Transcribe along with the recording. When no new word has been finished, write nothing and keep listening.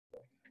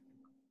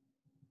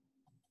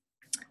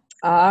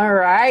All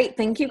right.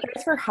 Thank you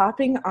guys for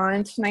hopping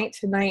on tonight.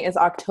 Tonight is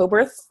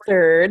October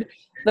 3rd,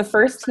 the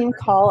first team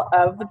call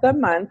of the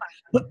month.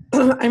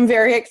 I'm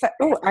very excited.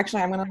 Oh,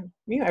 actually, I'm going to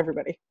mute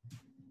everybody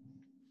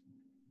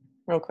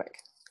real quick.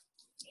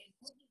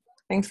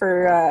 Thanks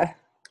for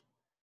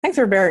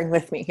bearing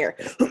with me here.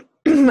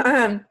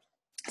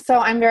 So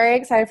I'm very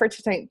excited for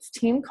tonight's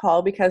team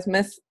call because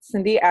Miss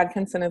Cindy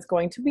Atkinson is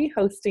going to be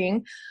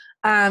hosting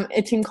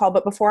a team call.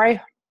 But before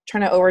I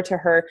turn it over to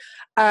her,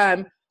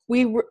 I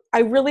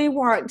really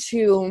want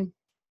to,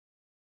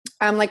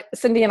 like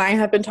Cindy and I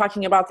have been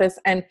talking about this,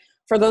 and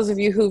for those of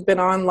you who've been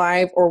on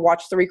live or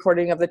watched the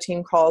recording of the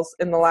team calls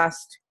in the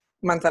last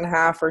month and a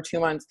half or 2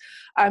 months,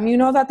 you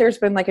know that there's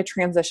been like a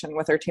transition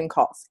with our team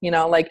calls. You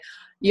know, like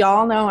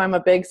y'all know I'm a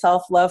big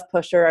self-love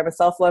pusher. I'm a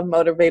self-love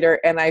motivator,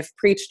 and I've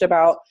preached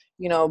about,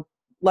 you know,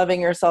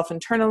 loving yourself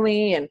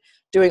internally and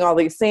doing all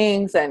these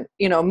things and,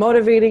 you know,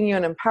 motivating you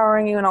and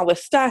empowering you and all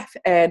this stuff.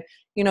 And,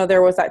 you know,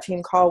 there was that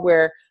team call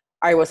where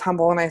I was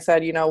humble and I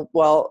said, you know,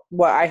 well,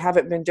 what I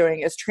haven't been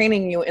doing is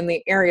training you in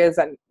the areas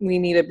that we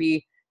need to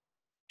be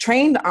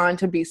trained on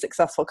to be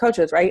successful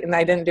coaches, right? And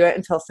I didn't do it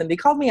until Cindy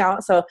called me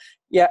out. So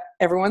yeah,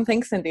 everyone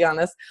thanks Cindy on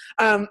this.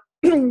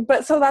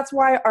 But so that's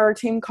why our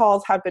team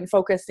calls have been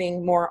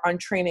focusing more on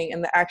training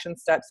and the action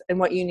steps and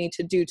what you need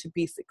to do to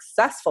be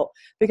successful.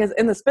 Because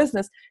in this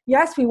business,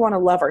 yes, we want to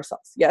love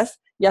ourselves. Yes,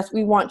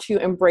 we want to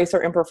embrace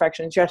our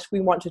imperfections. Yes,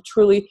 we want to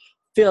truly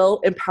feel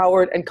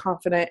empowered and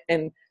confident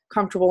and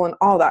comfortable and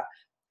all that.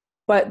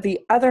 But the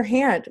other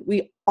hand,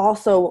 we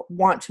also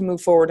want to move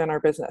forward in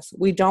our business.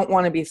 We don't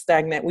want to be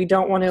stagnant. We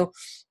don't want to,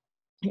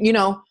 you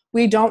know,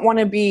 we don't want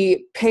to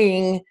be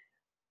paying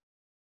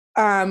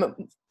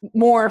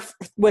more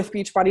with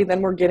Beachbody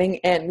than we're getting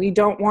in. We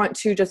don't want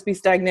to just be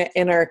stagnant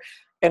in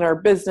our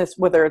business,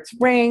 whether it's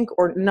rank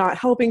or not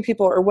helping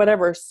people or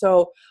whatever.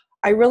 So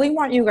I really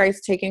want you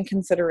guys to take in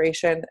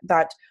consideration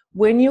that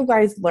when you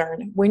guys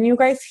learn, when you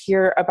guys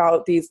hear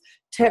about these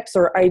tips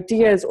or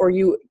ideas, or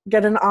you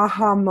get an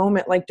aha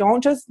moment, like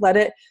don't just let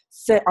it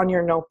sit on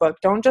your notebook.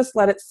 Don't just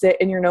let it sit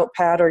in your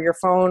notepad or your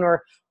phone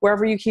or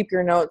wherever you keep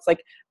your notes.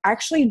 Like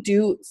actually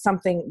do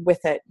something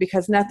with it,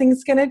 because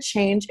nothing's going to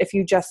change if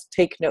you just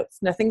take notes.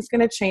 Nothing's going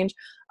to change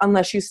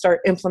unless you start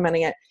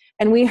implementing it.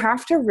 And we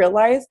have to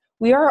realize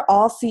we are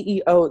all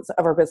CEOs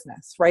of our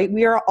business, right?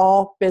 We are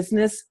all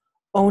business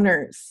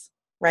owners,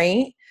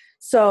 right?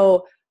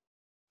 So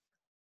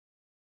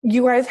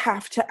you guys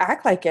have to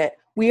act like it.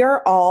 We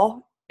are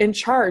all in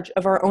charge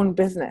of our own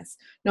business.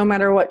 No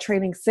matter what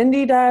training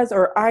Cindy does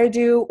or I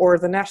do or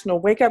the National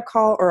Wake Up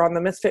Call or on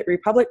the Misfit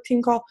Republic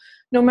team call,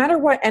 no matter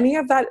what any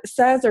of that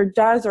says or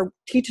does or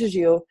teaches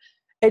you,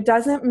 it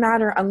doesn't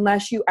matter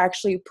unless you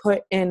actually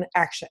put in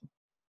action.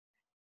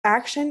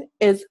 Action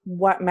is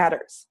what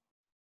matters.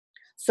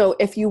 So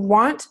if you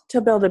want to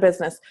build a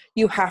business,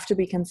 you have to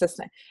be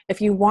consistent. If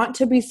you want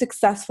to be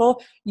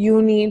successful,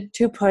 you need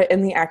to put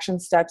in the action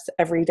steps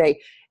every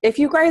day. If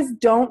you guys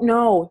don't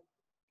know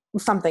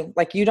something,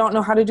 like you don't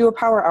know how to do a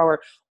power hour,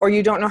 or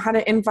you don't know how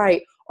to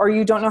invite, or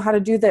you don't know how to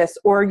do this,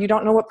 or you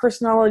don't know what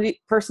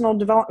personal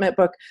development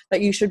book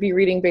that you should be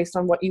reading based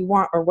on what you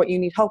want or what you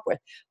need help with,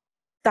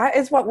 that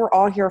is what we're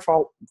all here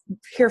for.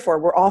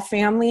 We're all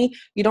family.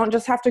 You don't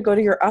just have to go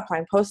to your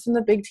upline, post in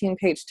the big team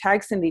page,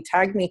 tag Cindy,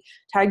 tag me,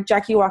 tag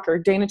Jackie Walker,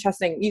 Dana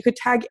Chesting. You could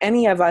tag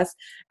any of us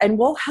and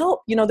we'll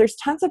help. You know, there's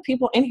tons of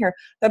people in here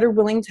that are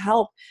willing to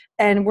help.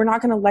 And we're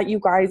not going to let you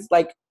guys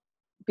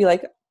be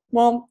like,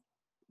 well,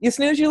 you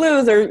snooze, you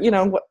lose, or, you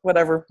know,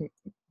 whatever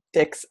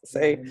dicks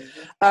say.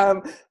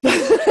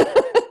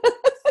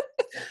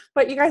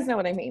 But you guys know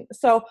what I mean.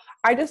 So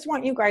I just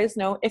want you guys to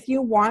know, if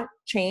you want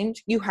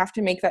change, you have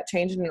to make that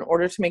change. And in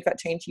order to make that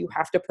change, you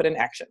have to put in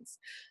actions.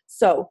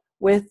 So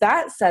with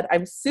that said,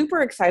 I'm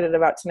super excited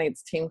about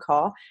tonight's team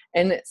call.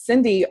 And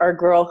Cindy, our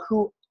girl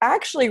who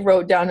actually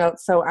wrote down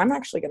notes. So I'm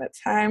actually going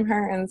to time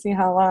her and see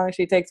how long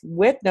she takes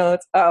with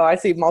notes. Oh, I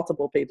see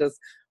multiple pages.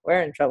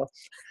 We're in trouble.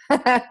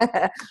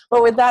 But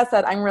with that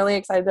said, I'm really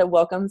excited to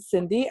welcome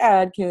Cindy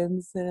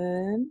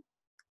Atkinson.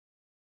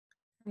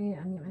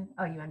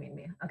 Oh, you unmuted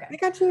me. Okay. I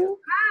got you.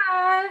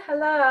 Hi.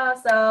 Hello.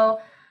 So,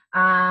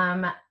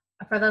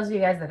 for those of you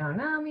guys that don't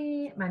know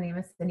me, my name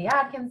is Cindy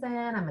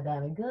Atkinson. I'm a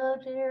diamond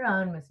coach here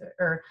on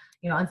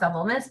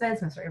Unstoppable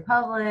Misfits, Misfit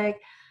Republic.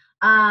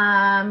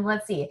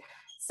 Let's see.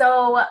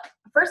 So,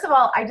 first of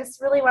all, I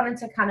just really wanted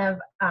to kind of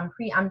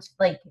preempt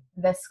like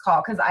this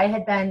call, because I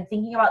had been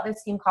thinking about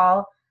this team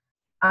call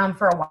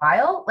for a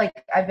while. Like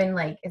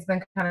it's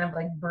been kind of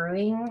like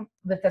brewing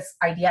with this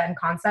idea and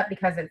concept,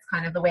 because it's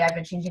kind of the way I've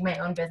been changing my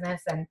own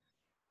business and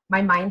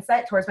my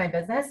mindset towards my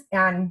business.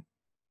 And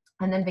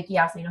then Vicki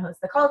asked me to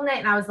host the call tonight,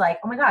 and I was like,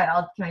 oh my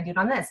God, can I do it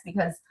on this?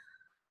 Because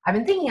I've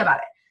been thinking about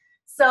it.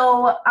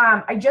 So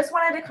I just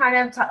wanted to kind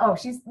of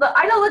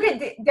I know, look at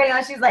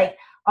Daniela. She's like,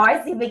 oh,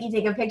 I see Vicki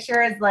take a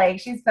picture. It's like,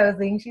 she's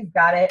posing. She's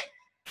got it.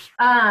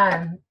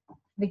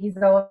 Vicki's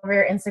over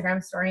here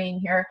Instagram storying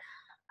here.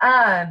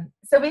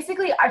 So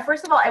basically,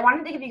 first of all, I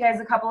wanted to give you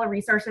guys a couple of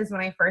resources when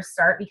I first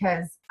start,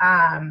 because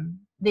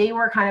they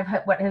were kind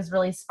of what has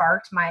really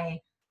sparked my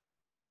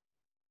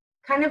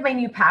kind of my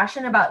new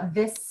passion about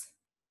this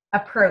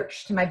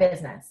approach to my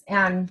business.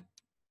 And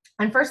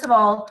first of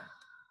all,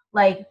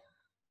 like,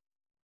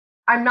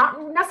 I'm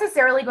not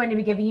necessarily going to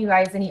be giving you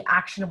guys any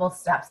actionable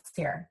steps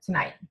here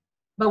tonight.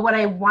 But what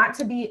I want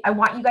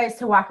you guys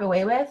to walk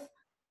away with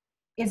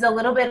is a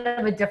little bit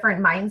of a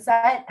different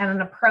mindset and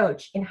an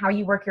approach in how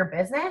you work your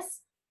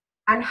business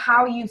and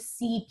how you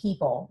see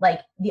people,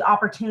 like the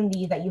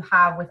opportunity that you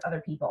have with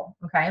other people.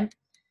 Okay.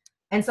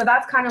 And so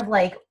that's kind of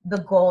like the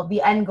goal,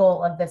 the end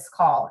goal of this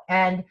call.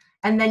 And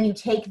then you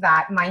take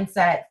that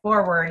mindset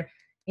forward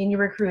in your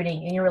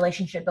recruiting, in your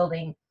relationship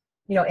building,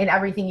 you know, in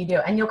everything you do.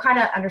 And you'll kind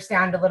of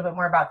understand a little bit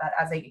more about that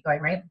as I get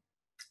going, right?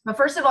 But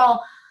first of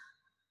all,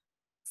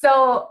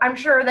 so I'm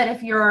sure that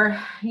if you're,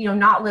 you know,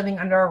 not living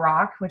under a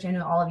rock, which I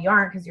know all of you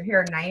aren't because you're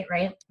here tonight,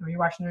 right? Or you're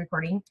watching the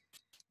recording,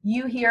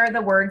 you hear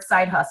the word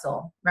side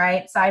hustle,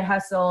 right? Side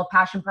hustle,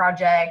 passion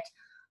project,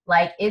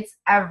 like it's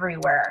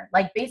everywhere.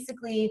 Like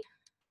basically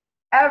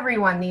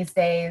everyone these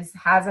days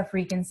has a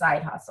freaking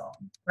side hustle,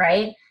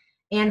 right?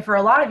 And for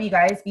a lot of you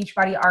guys,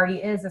 Beachbody already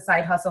is a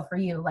side hustle for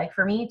you. Like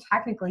for me,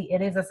 technically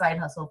it is a side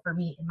hustle for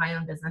me in my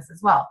own business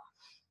as well,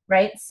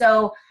 right?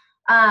 So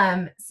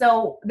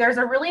there's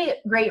a really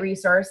great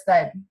resource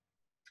that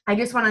I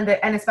just wanted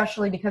to, and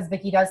especially because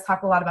Vicki does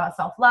talk a lot about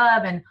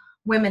self-love and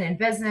women in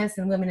business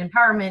and women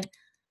empowerment.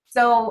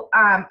 So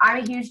I'm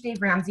a huge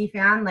Dave Ramsey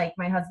fan. Like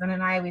my husband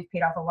and I, we've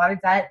paid off a lot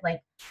of debt, like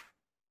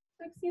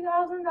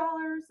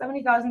 $60,000,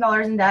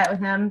 $70,000 in debt with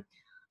him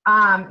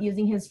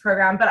using his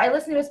program. But I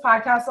listen to his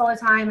podcast all the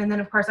time. And then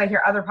of course I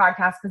hear other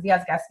podcasts because he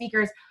has guest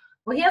speakers.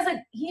 Well, he has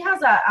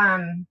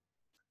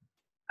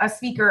a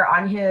speaker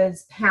on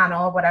his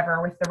panel,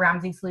 whatever, with the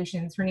Ramsey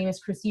Solutions. Her name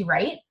is Christy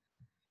Wright.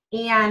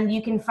 And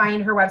you can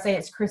find her website.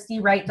 It's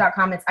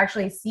christywright.com. It's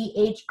actually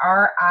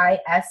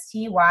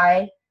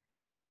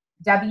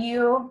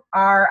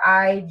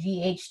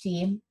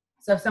CHRISTYWRIGHT.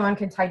 So if someone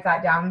could type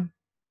that down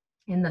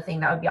in the thing,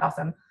 that would be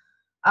awesome.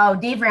 Oh,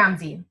 Dave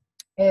Ramsey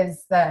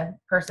is the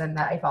person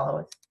that I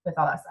follow with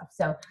all that stuff.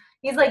 So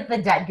he's like the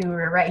debt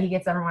guru, right? He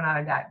gets everyone out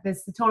of debt. The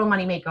Total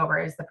Money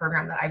Makeover is the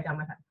program that I've done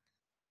with him.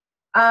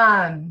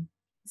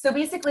 So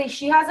basically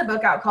she has a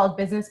book out called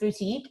Business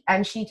Boutique,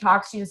 and she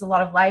does a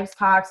lot of live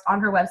talks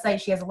on her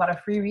website. She has a lot of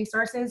free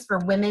resources for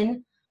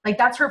women. Like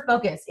that's her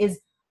focus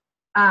is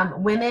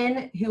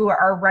women who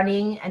are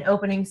running and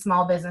opening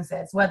small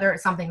businesses, whether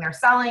it's something they're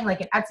selling,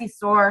 like an Etsy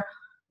store,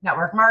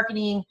 network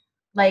marketing,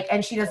 like,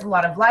 and she does a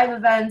lot of live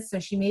events. So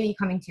she may be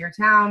coming to your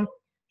town.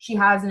 She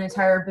has an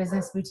entire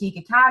Business Boutique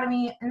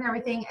Academy and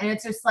everything. And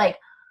it's just like,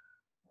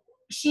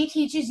 she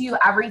teaches you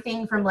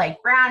everything from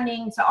like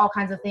branding to all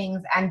kinds of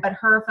things. But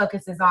her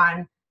focus is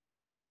on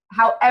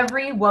how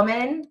every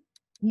woman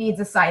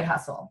needs a side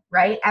hustle,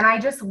 right? And I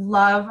just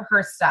love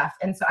her stuff.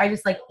 And so I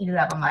just like eat it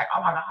up. I'm like,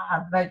 oh my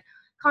God, like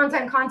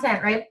content,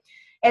 right?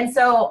 And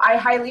so I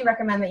highly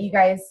recommend that you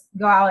guys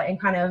go out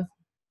and kind of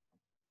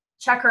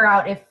check her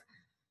out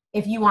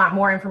if you want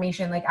more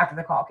information, like after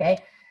the call, okay?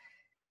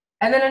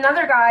 And then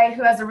another guy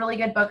who has a really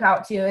good book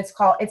out too. It's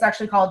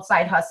actually called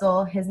Side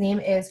Hustle. His name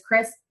is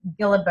Chris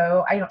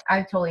Guillebeau.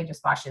 I totally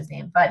just botched his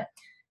name, but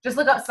just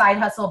look up Side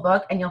Hustle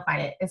book and you'll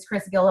find it. It's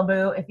Chris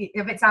Guillebeau.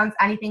 If it sounds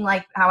anything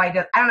like how I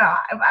did, I don't know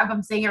if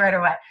I'm saying it right or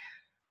what.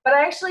 But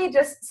I actually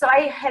so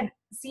I had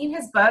seen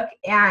his book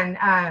and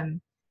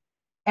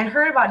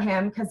heard about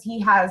him because he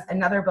has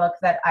another book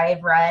that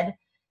I've read.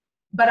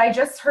 But I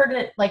just heard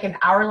it like an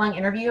hour-long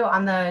interview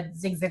on the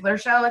Zig Ziglar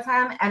show with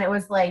him. And it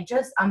was like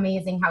just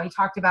amazing how he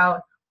talked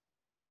about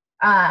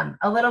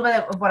a little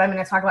bit of what I'm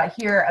going to talk about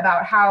here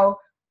about how,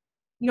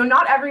 you know,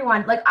 not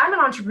everyone, like I'm an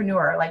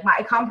entrepreneur. Like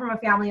I come from a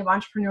family of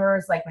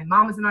entrepreneurs. Like my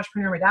mom was an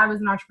entrepreneur. My dad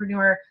was an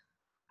entrepreneur.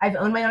 I've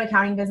owned my own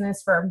accounting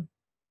business for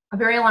a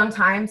very long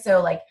time.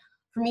 So like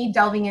for me,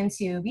 delving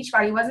into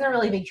Beachbody wasn't a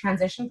really big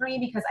transition for me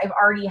because I've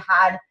already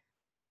had,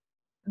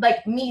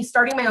 like me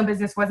starting my own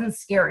business wasn't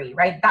scary,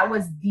 right? That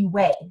was the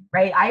way,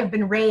 right? I have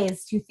been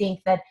raised to think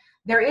that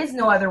there is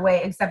no other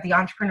way except the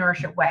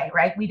entrepreneurship way,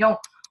 right? We don't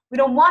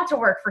want to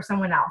work for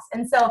someone else.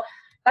 And so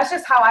that's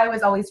just how I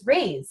was always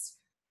raised.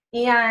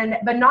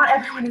 But not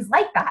everyone is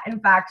like that. In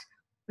fact,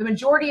 the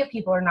majority of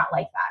people are not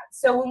like that.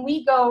 So when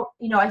we go,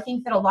 you know, I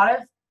think that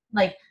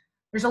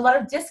there's a lot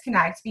of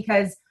disconnect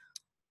because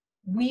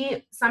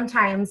we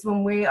sometimes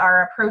when we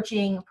are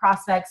approaching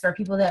prospects or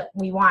people that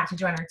we want to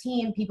join our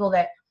team, people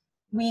that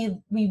we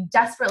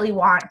desperately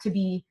want to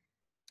be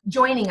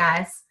joining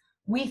us,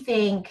 we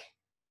think,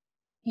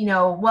 you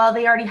know, well,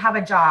 they already have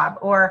a job,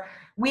 or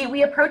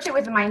we approach it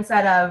with the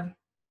mindset of,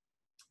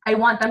 I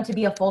want them to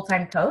be a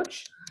full-time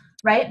coach,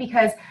 right?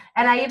 Because,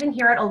 and I even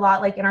hear it a lot,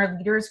 like in our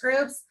leaders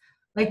groups,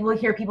 like we'll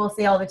hear people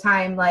say all the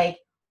time, like,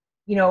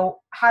 you know,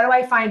 how do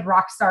I find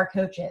rock star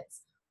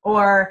coaches?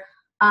 Or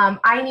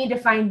I need to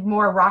find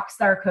more rock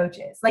star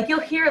coaches. Like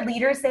you'll hear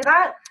leaders say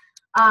that.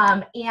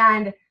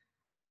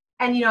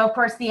 And, you know, of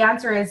course, the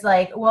answer is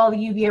like, well,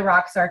 you be a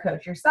rock star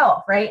coach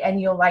yourself, right?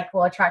 And you'll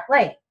will attract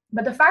like.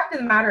 But the fact of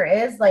the matter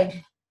is,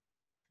 like,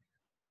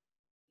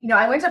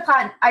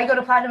 I go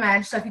to Platinum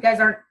Edge. So if you guys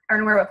aren't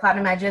aware what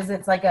Platinum Edge is,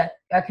 it's like a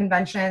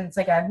convention. It's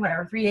like a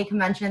 3-day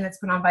convention that's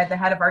put on by the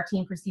head of our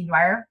team, Christine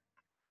Dwyer.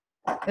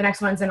 The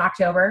next one's in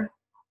October,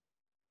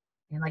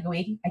 in like a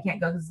week. I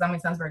can't go because it's on my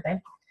son's birthday.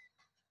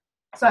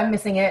 So I'm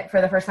missing it for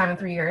the first time in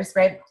 3 years,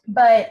 right?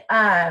 But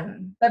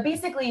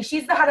basically,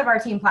 she's the head of our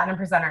team Platinum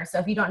Presenter. So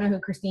if you don't know who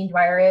Christine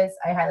Dwyer is,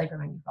 I highly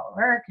recommend you follow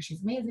her because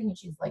she's amazing and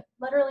she's like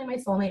literally my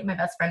soulmate, my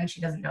best friend, and she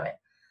doesn't know it.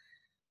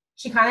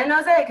 She kind of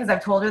knows it because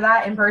I've told her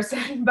that in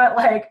person, but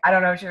like I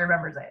don't know if she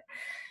remembers it.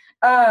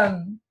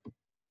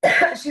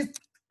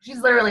 She's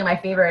literally my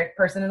favorite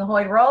person in the whole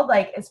wide world,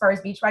 like as far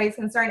as Beachbody is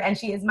concerned, and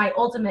she is my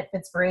ultimate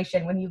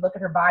inspiration. When you look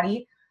at her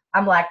body,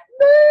 I'm like,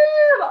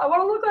 I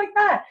want to look like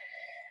that.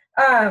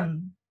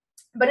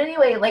 But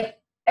anyway, like,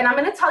 and I'm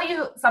going to tell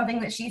you something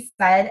that she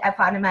said at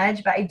Platinum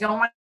Edge, but I don't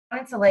want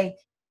it to like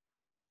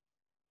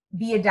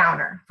be a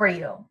downer for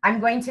you. I'm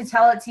going to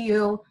tell it to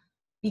you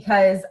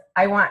because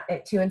I want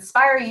it to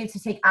inspire you to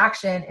take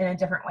action in a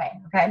different way.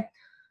 Okay.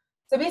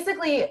 So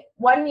basically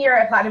 1 year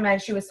at Platinum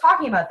Edge, she was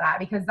talking about that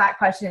because that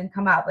question had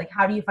come up, like,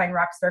 how do you find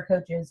rockstar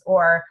coaches?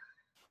 Or,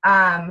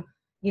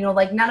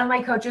 like none of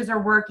my coaches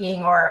are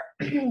working, or,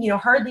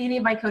 hardly any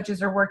of my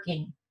coaches are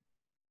working.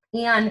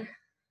 And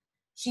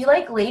she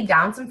like laid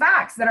down some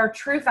facts that are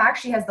true facts.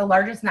 She has the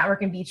largest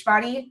network in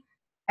Beachbody.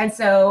 And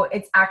so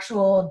it's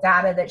actual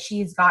data that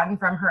she's gotten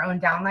from her own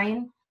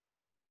downline.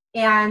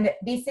 And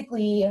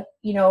basically,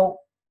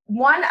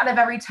 1 out of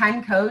every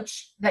 10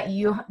 coach that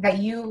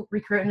you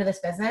recruit into this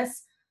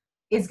business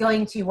is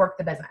going to work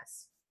the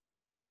business.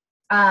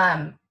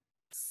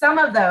 Some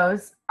of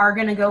those are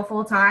going to go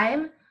full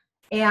time,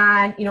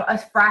 and a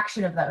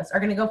fraction of those are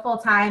going to go full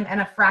time,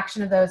 and a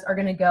fraction of those are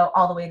going to go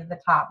all the way to the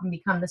top and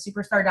become the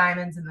superstar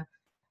diamonds and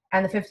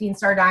the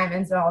 15-star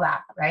diamonds and all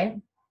that, right?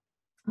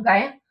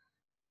 Okay,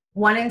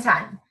 1 in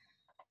 10.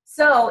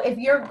 So if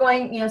you're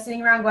going,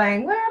 sitting around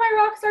going, where are my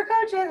rockstar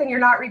coaches? And you're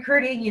not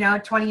recruiting,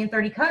 20 and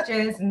 30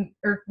 coaches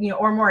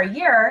or more a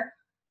year,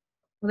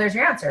 well, there's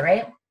your answer,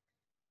 right?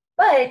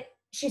 But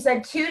she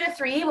said 2 to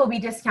 3 will be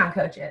discount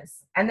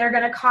coaches, and they're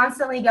going to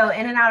constantly go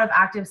in and out of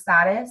active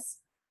status.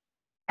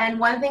 And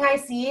one thing I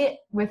see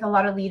with a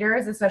lot of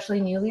leaders,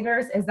 especially new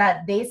leaders, is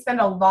that they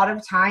spend a lot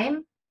of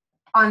time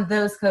on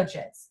those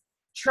coaches,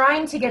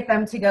 trying to get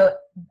them to go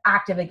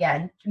active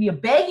again,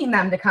 begging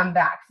them to come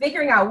back,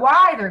 figuring out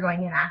why they're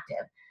going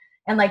inactive,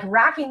 and like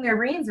racking their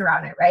brains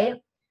around it,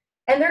 right?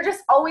 And they're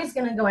just always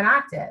going to go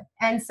inactive.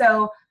 And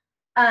so,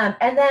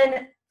 and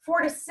then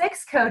 4 to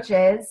 6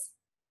 coaches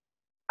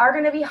are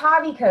going to be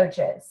hobby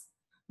coaches.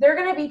 They're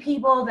going to be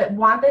people that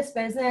want this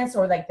business,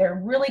 or like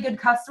they're really good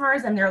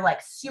customers and they're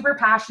like super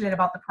passionate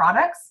about the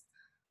products.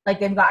 Like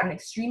they've gotten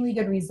extremely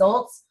good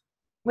results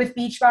with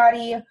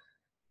Beachbody.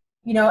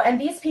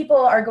 And these people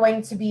are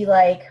going to be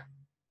like,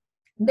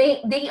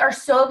 they are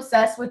so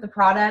obsessed with the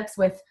products,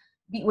 with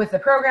the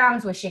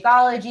programs, with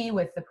Shakeology,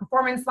 with the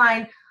performance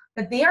line,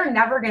 that they are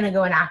never going to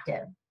go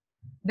inactive.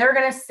 They're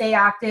going to stay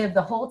active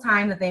the whole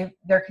time that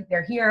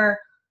they're here.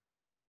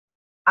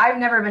 I've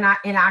never been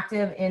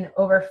inactive in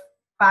over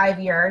 5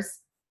 years.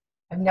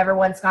 I've never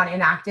once gone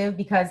inactive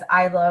because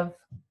I love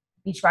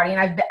Beachbody,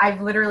 and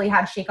I've literally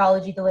had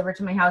Shakeology delivered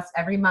to my house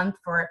every month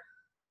for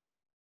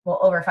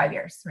over 5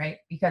 years, right?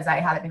 Because I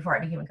had it before I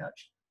became a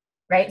coach,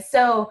 right?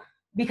 So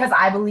because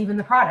I believe in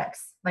the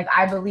products, like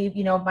I believe,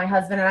 my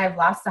husband and I have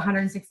lost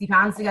 160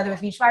 pounds together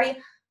with Beachbody.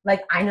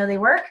 Like I know they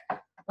work.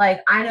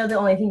 Like I know the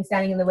only thing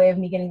standing in the way of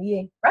me getting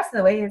the rest of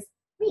the way is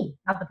me,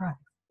 not the product,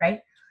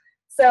 right?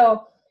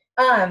 So,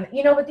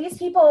 but these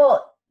people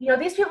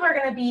are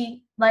going to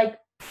be like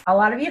a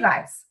lot of you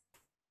guys.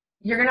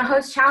 You're going to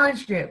host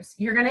challenge groups.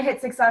 You're going to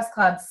hit success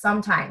clubs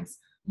sometimes.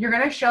 You're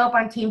going to show up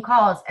on team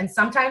calls, and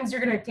sometimes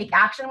you're going to take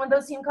action with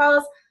those team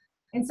calls,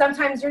 and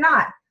sometimes you're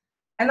not.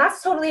 And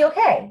that's totally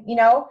okay,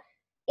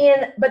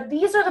 but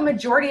these are the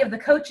majority of the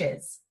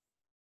coaches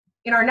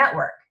in our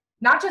network,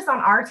 not just on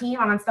our team,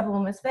 on Unstoppable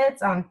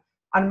Misfits, on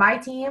my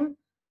team,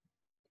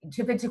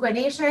 Too Fit to Quit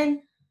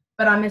Nation,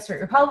 but on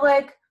Misfit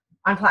Republic,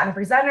 on Platinum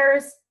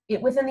Presenters,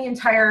 within the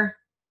entire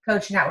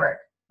coach network,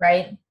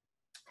 right?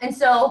 And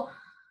so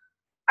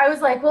I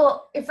was like,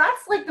 well, if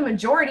that's like the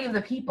majority of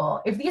the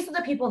people, if these are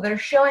the people that are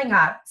showing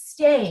up,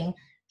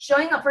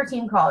 showing up for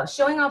team calls,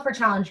 showing up for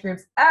challenge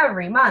groups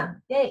every month,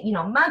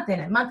 month in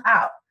and month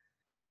out,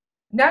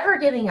 never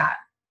giving up,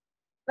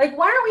 like,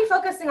 why aren't we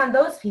focusing on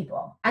those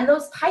people and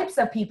those types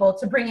of people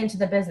to bring into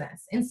the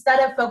business instead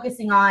of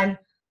focusing on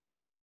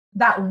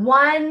that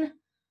one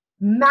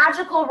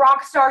magical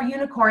rock star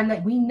unicorn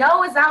that we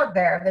know is out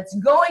there that's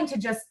going to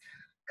just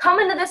come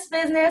into this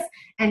business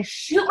and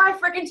shoot my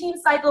freaking team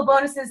cycle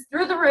bonuses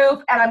through the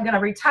roof, and I'm going to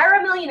retire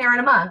a millionaire in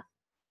a month,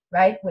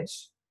 right?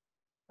 Which,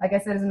 like I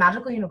said, is a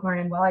magical unicorn,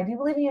 and while I do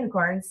believe in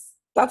unicorns,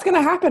 that's going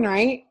to happen,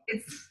 right?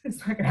 It's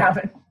not going to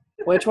happen.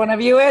 Which one of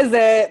you is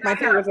it? My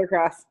fingers are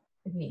crossed.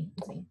 It's me.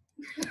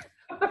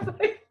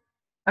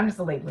 I'm just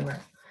a late bloomer,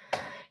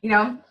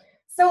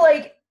 So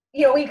like,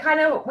 we kind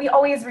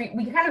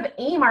of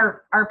aim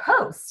our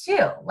posts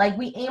too. Like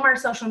we aim our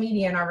social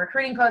media and our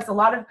recruiting posts. A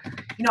lot of,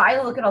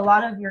 I look at a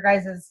lot of your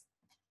guys'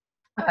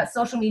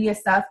 social media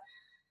stuff,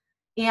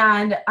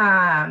 and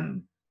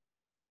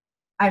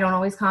I don't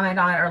always comment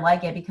on it or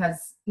like it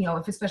because,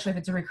 especially if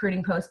it's a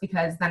recruiting post,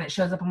 because then it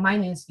shows up on my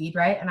news feed,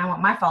 right? And I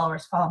want my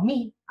followers to follow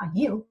me, not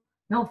you.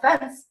 No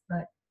offense,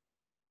 but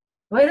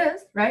the way it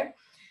is, right?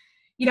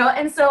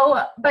 And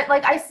so, but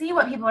like I see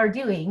what people are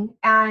doing,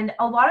 and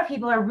a lot of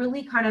people are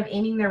really kind of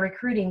aiming their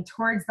recruiting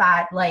towards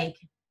that. Like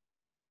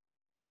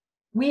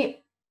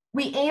we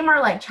aim our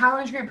like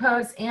challenge group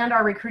posts and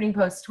our recruiting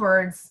posts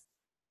towards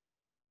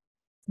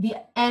the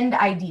end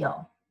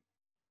ideal,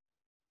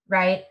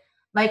 right?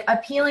 Like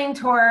appealing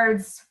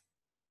towards,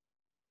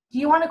 do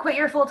you want to quit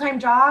your full-time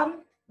job?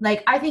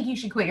 Like, I think you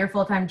should quit your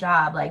full-time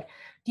job. Like,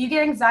 do you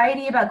get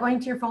anxiety about going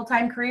to your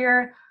full-time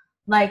career?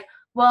 Like,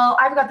 well,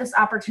 I've got this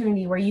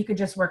opportunity where you could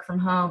just work from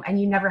home and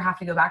you never have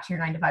to go back to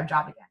your 9-to-5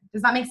 job again.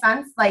 Does that make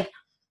sense? Like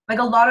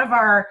a lot of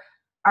our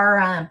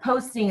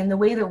posting and the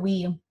way that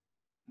we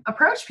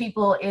approach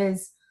people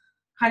is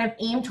kind of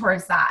aimed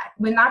towards that,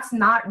 when that's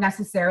not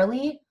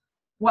necessarily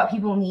what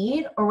people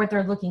need or what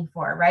they're looking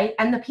for, right?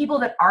 And the people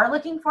that are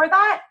looking for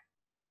that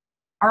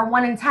are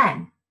 1 in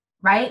 10,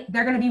 right?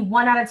 They're going to be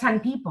 1 out of 10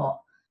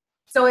 people.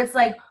 So it's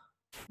like,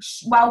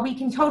 while we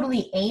can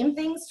totally aim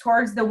things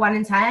towards the 1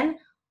 in 10,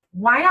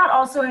 why not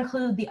also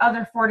include the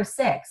other 4 to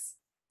 6,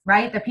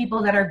 right? The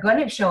people that are going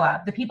to show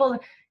up, the people,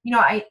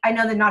 I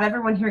know that not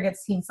everyone here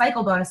gets team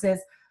cycle bonuses,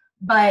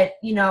 but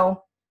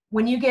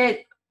when you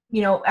get,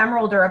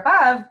 emerald or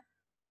above,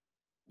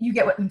 you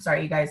get what, I'm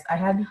sorry, you guys, I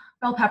had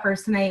bell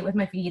peppers tonight with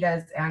my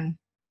fajitas and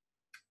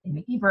they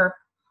make me burp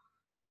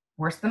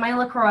worse than my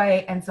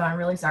LaCroix. And so I'm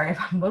really sorry if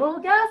I'm a little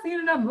gassy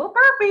and I'm a little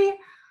burpy.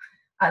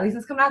 At least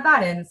it's coming out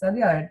that end, so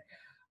the other.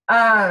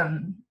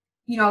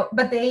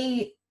 But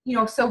they,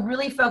 so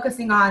really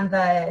focusing on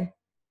the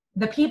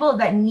people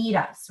that need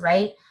us,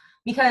 right?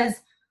 Because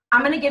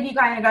I'm going to give you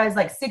guys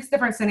like 6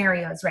 different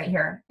scenarios right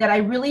here that I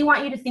really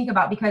want you to think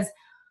about, because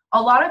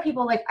a lot of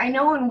people, like, I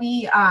know when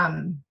we,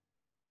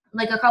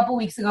 like a couple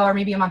weeks ago or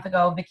maybe a month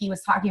ago, Vicki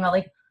was talking about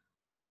like,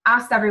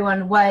 asked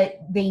everyone what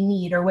they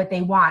need or what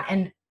they want.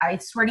 And I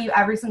swear to you,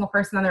 every single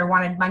person on there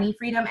wanted money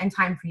freedom and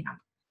time freedom,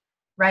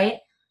 right?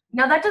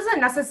 Now, that doesn't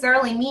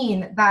necessarily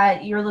mean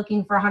that you're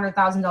looking for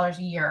 $100,000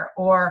 a year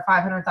or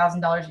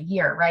 $500,000 a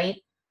year, right?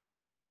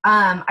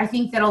 I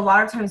think that a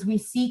lot of times we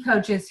see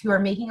coaches who are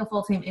making a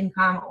full-time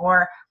income,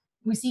 or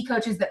we see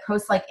coaches that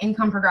post like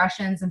income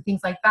progressions and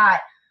things like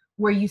that,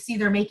 where you see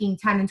they're making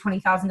 $10,000 and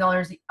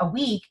 $20,000 a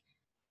week.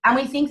 And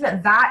we think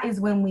that that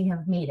is when we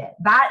have made it.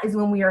 That is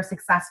when we are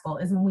successful,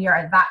 is when we are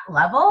at that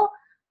level.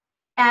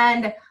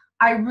 And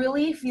I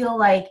really feel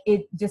like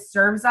it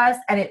disturbs us,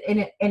 and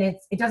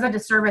it does a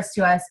disservice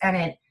to us, and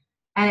it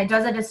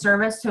does a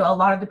disservice to a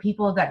lot of the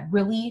people that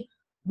really,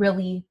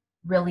 really,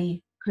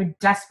 really could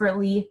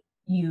desperately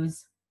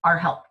use our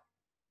help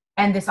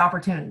and this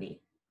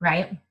opportunity,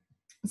 right?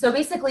 So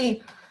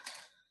basically,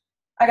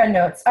 I got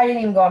notes. I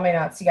didn't even go on my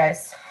notes, you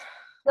guys.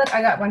 Look,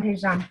 I got 1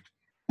 page down.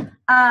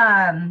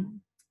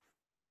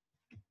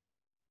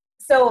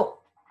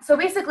 So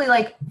basically,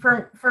 like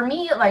for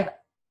me, like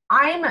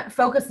I'm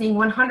focusing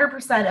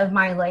 100% of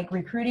my like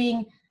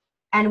recruiting,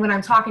 and when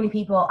I'm talking to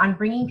people on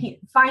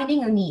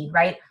finding a need,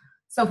 right?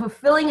 So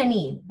fulfilling a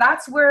need,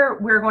 that's where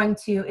we're going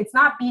to. It's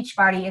not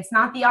Beachbody, it's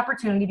not the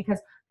opportunity, because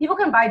people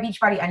can buy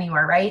Beachbody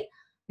anywhere, right?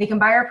 They can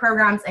buy our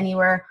programs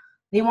anywhere.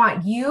 They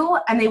want you,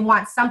 and they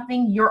want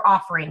something you're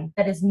offering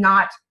that is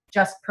not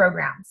just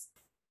programs,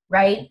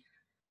 right?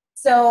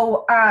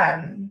 So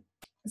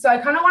so I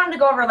kind of wanted to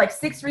go over like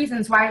 6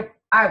 reasons why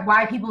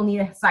people need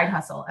a side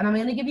hustle. And I'm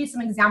going to give you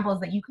some examples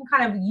that you can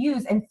kind of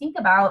use and think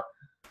about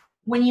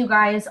when you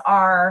guys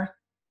are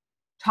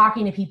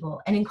talking to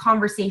people and in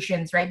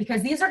conversations, right?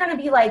 Because these are going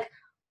to be like,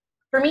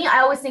 for me,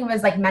 I always think of it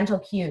as like mental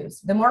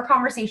cues. The more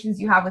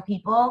conversations you have with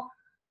people,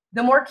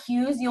 the more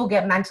cues you'll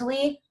get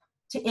mentally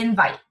to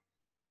invite,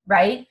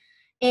 right?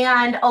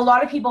 And a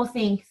lot of people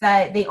think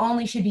that they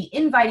only should be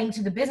inviting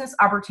to the business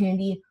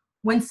opportunity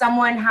when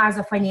someone has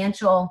a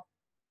financial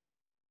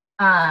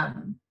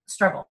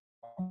struggle,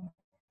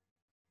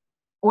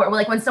 or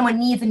like when someone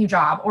needs a new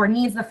job or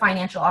needs the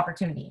financial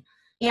opportunity.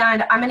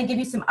 And I'm going to give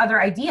you some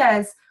other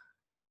ideas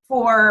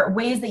for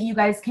ways that you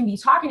guys can be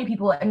talking to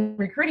people and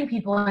recruiting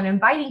people and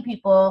inviting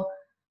people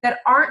that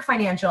aren't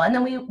financial. And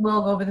then we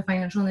will go over the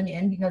financial in the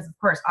end, because of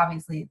course,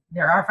 obviously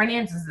there are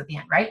finances at the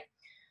end, right?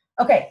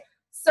 Okay.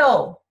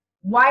 So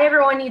why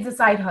everyone needs a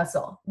side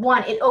hustle.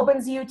 1, it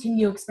opens you to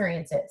new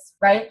experiences,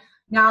 right?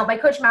 Now, my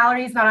coach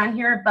Mallory is not on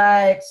here,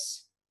 but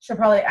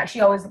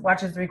she always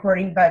watches the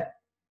recording, but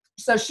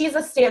so she's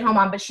a stay-at-home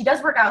mom, but she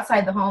does work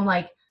outside the home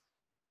like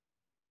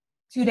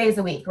 2 days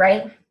a week,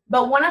 right?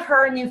 But one of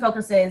her new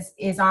focuses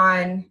is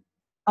on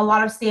a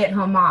lot of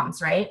stay-at-home moms,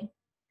 right?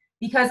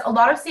 Because a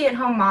lot of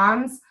stay-at-home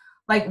moms,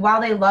 like while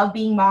they love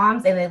being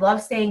moms and they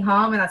love staying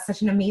home, and that's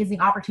such an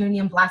amazing opportunity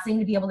and blessing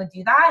to be able to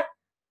do that,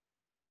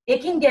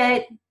 it can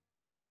get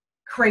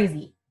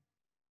crazy.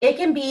 It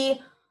can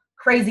be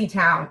crazy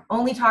town,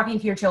 only talking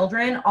to your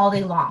children all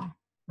day long,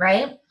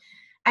 right?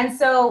 And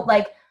so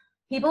like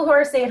people who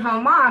are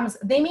stay-at-home moms,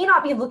 they may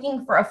not be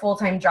looking for a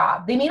full-time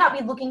job. They may not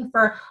be looking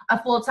for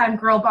a full-time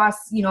girl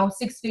boss, you know,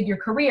 6-figure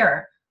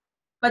career,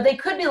 but they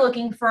could be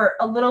looking for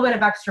a little bit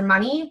of extra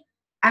money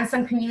and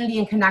some community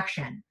and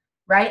connection,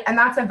 right? And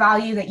that's a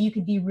value that you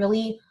could be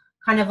really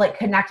kind of like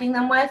connecting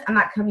them with, and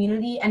that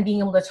community and being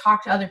able to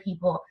talk to other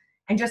people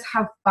and just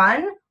have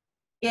fun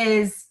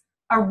is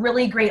a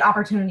really great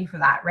opportunity for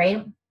that,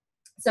 right?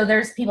 So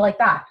there's people like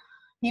that.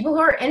 People who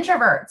are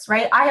introverts,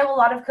 right? I have a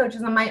lot of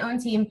coaches on my own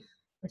team,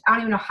 which I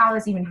don't even know how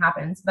this even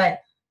happens, but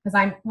because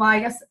I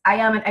guess I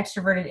am an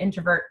extroverted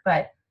introvert,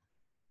 but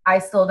I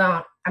still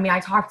don't, I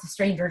talk to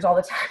strangers all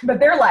the time, but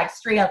they're like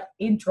straight up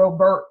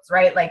introverts,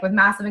 right? Like with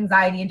massive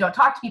anxiety and don't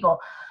talk to people,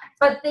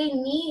 but they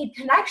need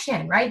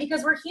connection, right?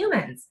 Because we're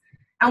humans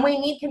and we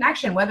need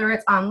connection, whether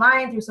it's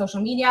online through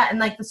social media, and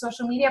like the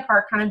social media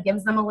part kind of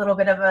gives them a little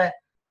bit of a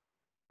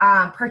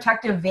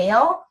protective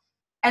veil,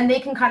 and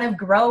they can kind of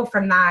grow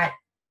from that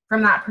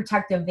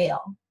protective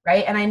veil,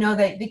 right? And I know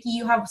that Vicki,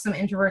 you have some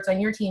introverts on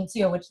your team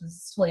too, which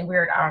is totally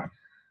weird. I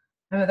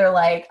know they're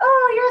like,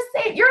 oh,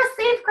 you're a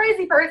safe,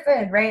 crazy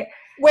person, right?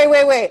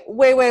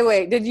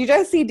 Wait. Did you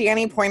just see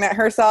Danny point at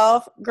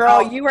herself?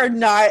 Girl, You are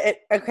not,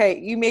 okay,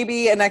 you may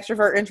be an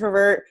extrovert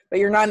introvert, but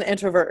you're not an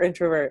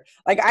introvert.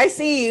 Like, I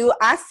see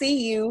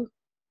you.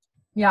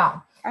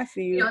 Yeah. I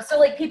see you. You know, so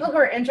like people who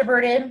are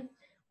introverted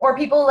or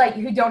people like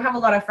who don't have a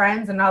lot of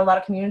friends and not a lot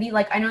of community,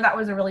 like I know that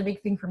was a really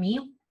big thing for me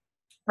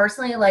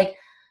personally. Like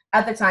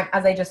at the time,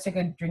 as I just took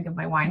a drink of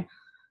my wine,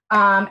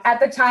 at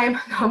the time,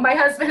 my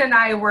husband and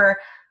I were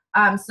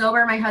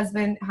sober. My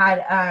husband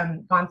had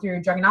gone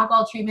through drug and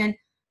alcohol treatment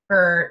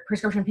for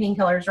prescription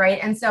painkillers, right?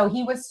 And so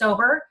he was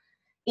sober,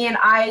 and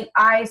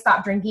I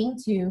stopped drinking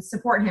to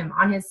support him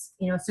on his,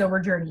 you know,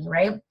 sober journey,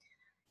 right?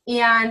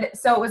 And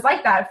so it was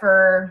like that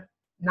for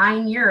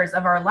 9 years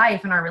of our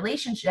life and our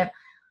relationship.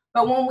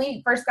 But when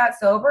we first got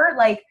sober,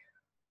 like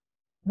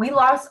we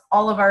lost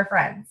all of our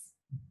friends.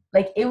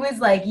 Like it was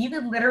like you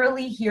could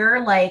literally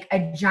hear like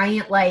a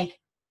giant like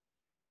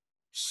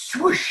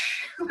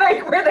swoosh,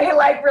 like where they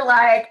like were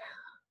like,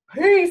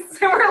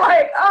 peace. And we're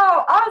like,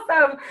 oh,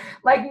 awesome.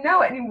 Like,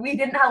 no, and we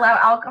didn't allow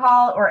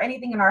alcohol or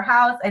anything in our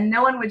house, and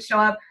no one would show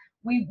up.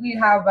 We'd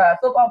have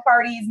football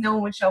parties. No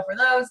one would show for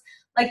those.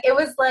 Like, it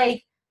was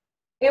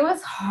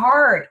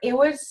hard. It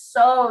was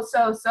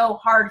so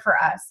hard for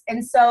us.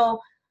 And so,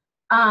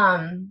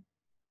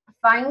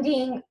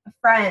 finding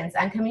friends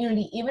and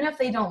community, even if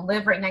they don't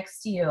live right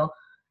next to you,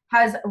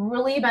 has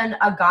really been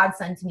a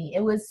godsend to me.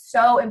 It was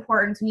so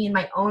important to me in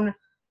my own,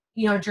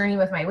 you know, journey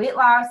with my weight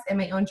loss and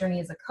my own journey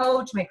as a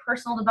coach, my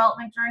personal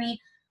development journey.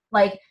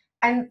 Like,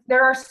 and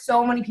there are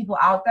so many people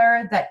out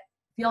there that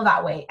feel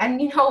that way.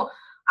 And, you know,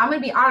 I'm going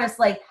to be honest,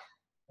 like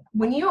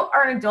when you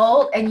are an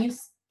adult and you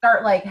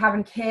start like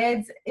having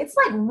kids, it's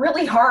like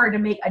really hard to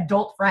make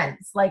adult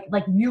friends, like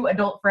new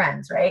adult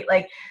friends, right?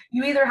 Like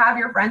you either have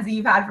your friends that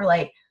you've had for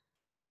like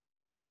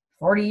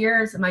 40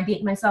 years, am I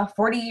dating myself?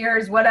 40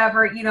 years,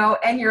 whatever, you know,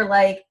 and you're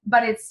like,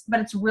 but it's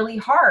really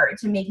hard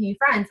to make new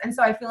friends. And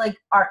so I feel like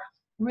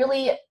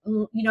really,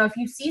 you know, if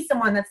you see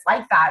someone that's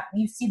like that,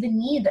 you see the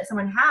need that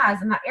someone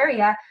has in that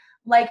area.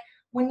 Like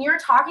when you're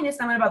talking to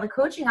someone about the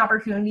coaching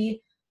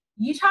opportunity,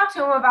 you talk to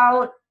them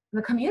about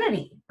the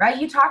community, right?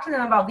 You talk to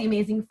them about the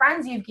amazing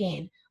friends you've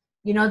gained,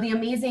 you know, the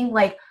amazing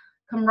like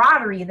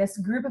camaraderie, this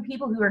group of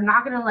people who are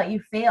not going to let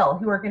you fail,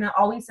 who are going to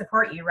always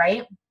support you,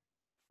 right?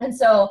 And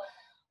so,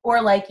 or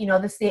like, you know,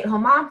 the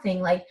stay-at-home mom thing,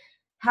 like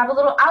have a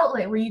little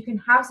outlet where you can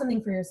have something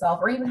for yourself,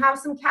 or even have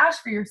some cash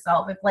for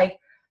yourself if like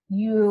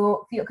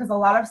you feel, because a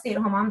lot of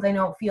stay-at-home moms I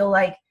know feel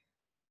like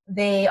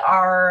they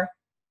are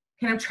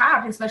kind of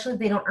trapped, especially if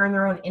they don't earn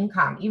their own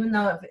income. Even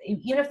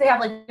if they have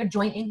like a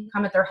joint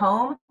income at their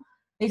home,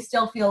 they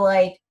still feel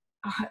like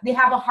they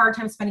have a hard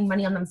time spending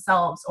money on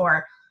themselves,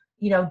 or,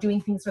 you know,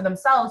 doing things for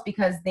themselves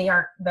because they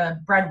aren't the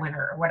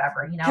breadwinner or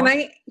whatever, you know?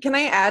 Can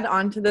I add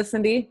on to this,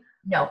 Cindy?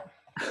 No.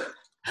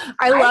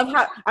 I love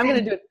how I'm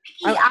going to do it.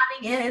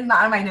 Adding in is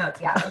not in my notes.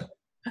 Yeah.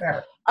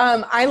 Sure.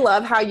 I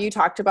love how you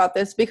talked about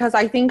this, because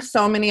I think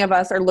so many of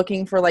us are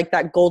looking for like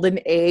that golden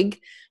egg,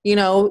 you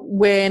know,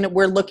 when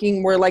we're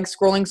like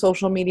scrolling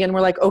social media and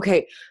we're like,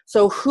 okay,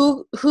 so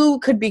who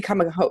could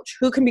become a coach?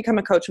 Who can become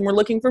a coach? And we're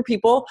looking for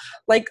people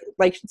like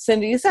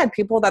Cindy said,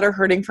 people that are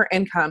hurting for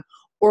income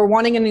or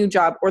wanting a new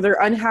job, or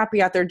they're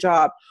unhappy at their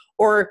job,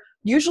 or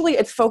usually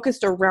it's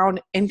focused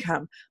around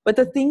income. But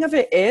the thing of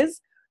it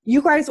is, you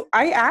guys,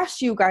 I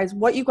asked you guys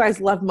what you guys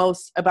love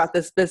most about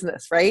this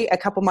business, right? A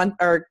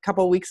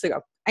couple weeks ago.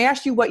 I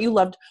asked you what you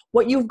loved,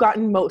 what you've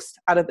gotten most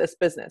out of this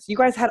business. You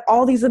guys had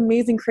all these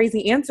amazing,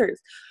 crazy answers.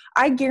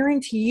 I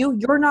guarantee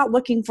you're not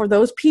looking for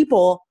those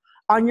people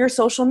on your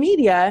social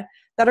media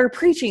that are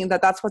preaching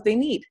that that's what they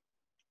need,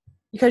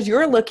 because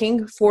you're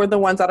looking for the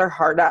ones that are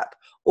hard up,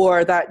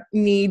 or that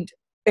need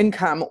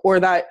income, or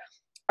that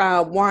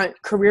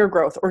want career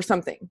growth or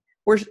something.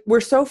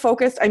 we're so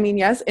focused. I mean,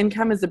 yes,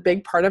 income is a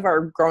big part of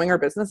our growing our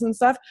business and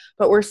stuff,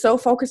 but we're so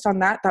focused on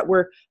that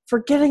we're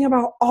forgetting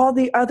about all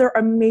the other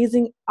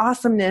amazing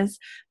awesomeness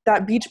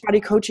that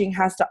Beachbody coaching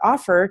has to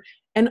offer,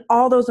 and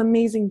all those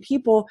amazing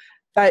people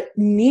that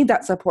need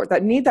that support,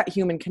 that need that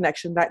human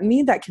connection, that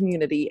need that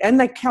community and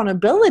the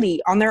accountability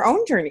on their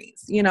own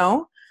journeys, you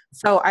know?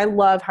 So I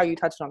love how you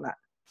touched on that.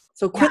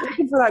 So quit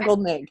looking for that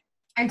golden egg.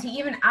 And to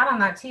even add on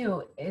that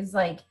too, is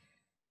like,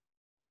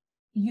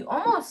 you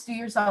almost do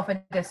yourself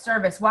a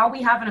disservice. While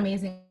we have an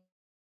amazing,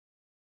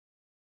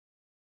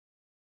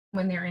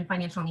 when they're in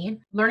financial need,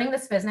 learning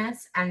this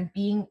business and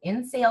being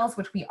in sales,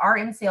 which we are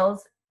in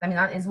sales. I mean,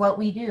 that is what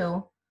we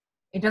do.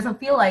 It doesn't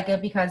feel like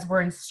it because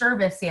we're in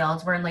service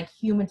sales. We're in like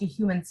human to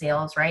human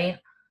sales, right?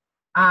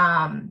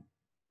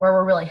 Where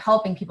we're really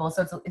helping people.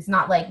 So it's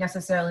not like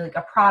necessarily like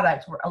a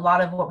product, where a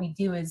lot of what we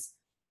do is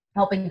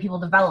helping people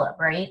develop,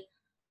 right?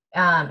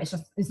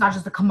 It's not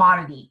just a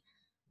commodity.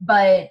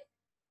 But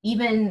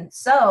even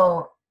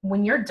so,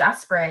 when you're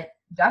desperate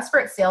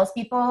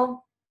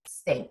salespeople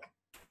stink.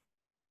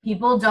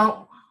 People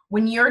don't,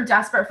 when you're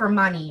desperate for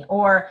money,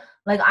 or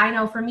like, I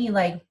know for me,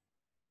 like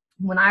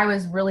when I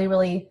was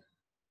really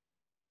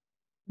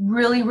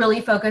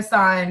focused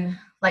on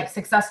like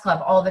Success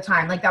Club all the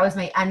time, like that was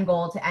my end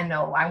goal to end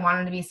all. I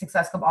wanted to be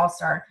Success Club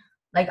All-Star.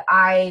 Like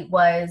I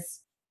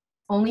was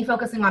only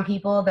focusing on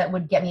people that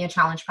would get me a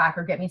challenge pack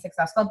or get me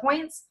Success Club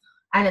points.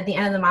 And at the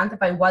end of the month,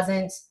 if I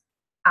wasn't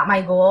at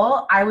my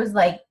goal, I was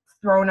like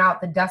throwing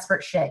out the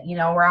desperate shit, you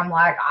know, where I'm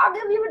like, I'll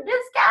give you a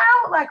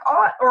discount, like,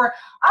 oh, or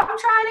I'm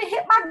trying to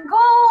hit my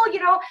goal,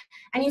 you know,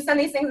 and you send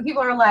these things and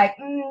people are like,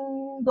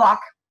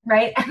 block,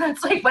 right? And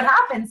that's like what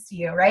happens to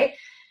you, right?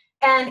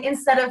 And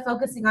instead of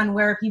focusing on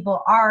where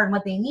people are and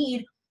what they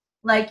need,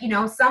 like, you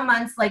know, some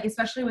months, like,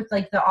 especially with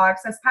like the All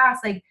Access Pass,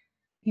 like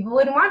people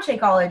wouldn't want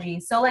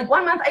Shakeology. So like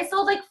one month I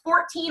sold like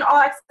 14 All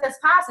Access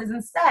Passes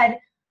instead,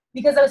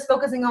 because I was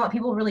focusing on what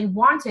people really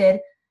wanted.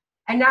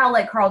 And now,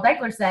 like Carl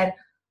Deichler said,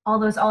 all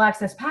those All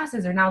Access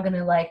Passes are now going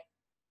to like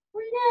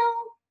renew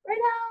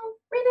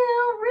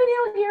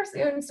here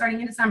soon,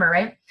 starting in December,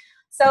 right?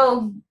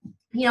 So,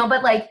 you know,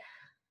 but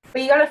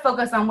you got to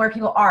focus on where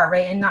people are,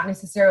 right? And not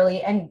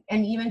necessarily, and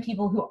even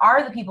people who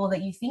are the people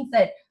that you think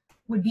that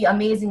would be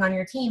amazing on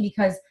your team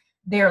because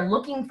they're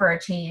looking for a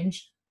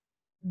change,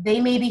 they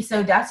may be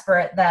so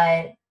desperate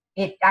that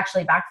it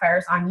actually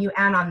backfires on you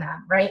and on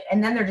them, right?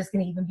 And then they're just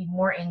going to even be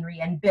more angry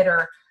and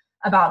bitter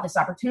about this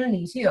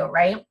opportunity too,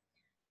 right?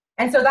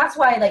 And so that's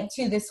why, like,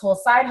 too, this whole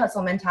side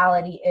hustle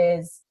mentality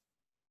is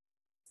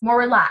more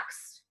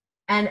relaxed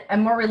and a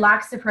more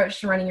relaxed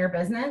approach to running your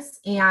business,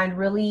 and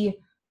really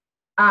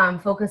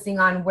focusing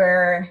on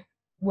where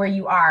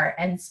you are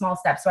and small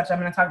steps, which I'm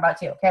going to talk about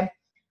too.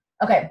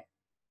 Okay.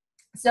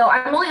 So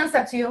I'm only on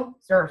step 2.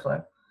 Seriously.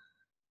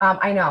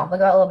 I know. Look at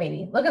that little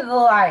baby. Look at the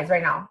little eyes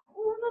right now.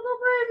 Oh, little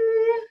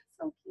baby.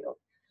 So cute.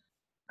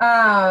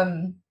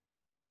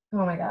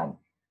 Oh my God.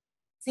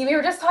 See, we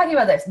were just talking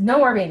about this. No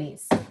more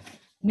babies.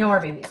 No more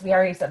babies. We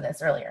already said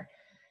this earlier.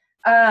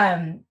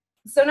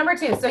 So number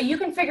 2, so you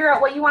can figure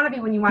out what you want to be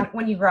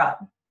when you grow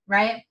up,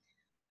 right?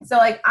 So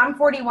like I'm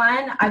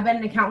 41. I've been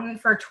an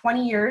accountant for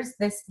 20 years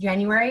this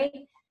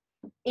January,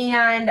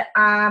 and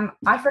I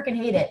freaking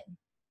hate it.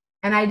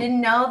 And I didn't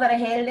know that I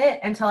hated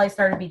it until I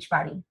started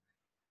Beachbody.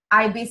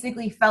 I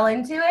basically fell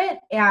into it,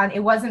 and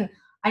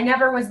I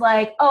never was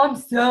like, oh, I'm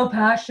so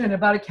passionate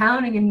about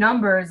accounting and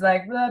numbers,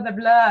 like blah, blah,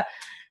 blah.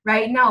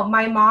 Right? No,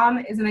 my mom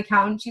is an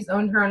accountant. She's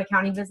owned her own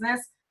accounting business.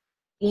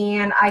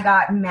 And I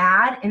got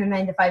mad in a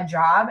 9-to-5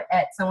 job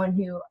at someone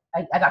who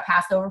I got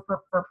passed over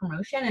for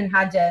promotion, and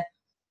had to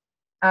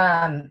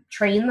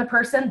train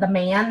the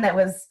man that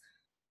was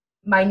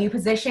my new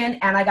position.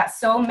 And I got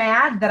so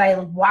mad that I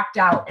walked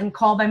out and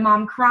called my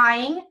mom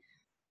crying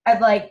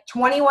at like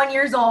 21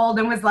 years old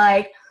and was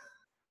like,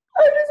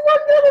 I just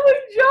walked out of my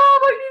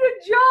job. I need a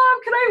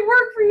job. Can I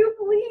work for you,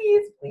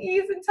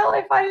 please, until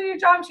I find a new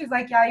job? And she's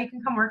like, yeah, you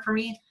can come work for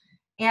me.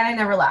 And I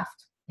never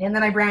left. And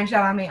then I branched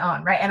out on my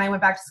own, right? And I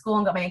went back to school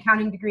and got my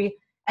accounting degree,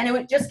 and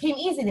it just came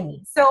easy to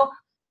me. So,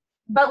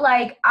 but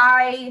like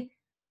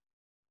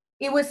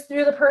it was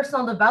through the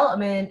personal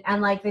development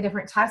and like the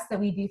different tests that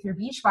we do through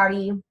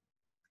Beachbody,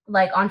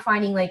 like on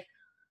finding like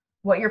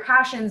what your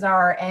passions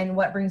are and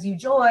what brings you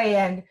joy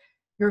and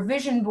your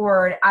vision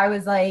board. I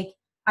was like,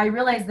 I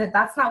realized that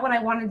that's not what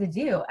I wanted to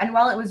do. And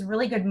while it was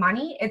really good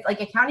money, it's like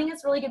accounting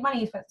is really good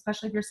money,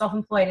 especially if you're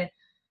self-employed.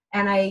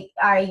 And I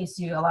used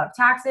to do a lot of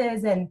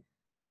taxes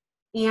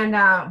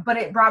but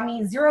it brought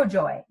me zero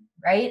joy,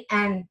 right?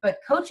 But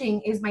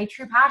coaching is my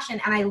true passion,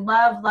 and I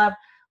love,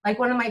 like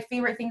one of my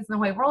favorite things in the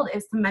whole world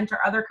is to mentor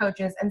other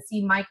coaches and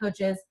see my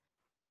coaches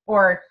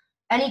or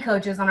any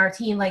coaches on our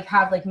team like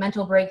have like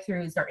mental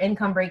breakthroughs or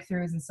income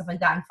breakthroughs and stuff like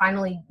that, and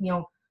finally, you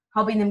know,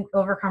 helping them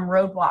overcome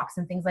roadblocks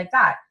and things like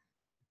that.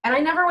 And I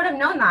never would have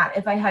known that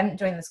if I hadn't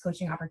joined this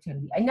coaching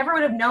opportunity. I never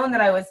would have known that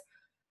I was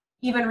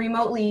even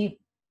remotely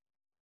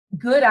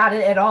good at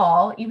it at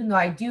all, even though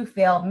I do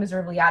fail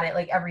miserably at it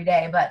like every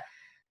day. But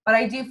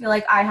I do feel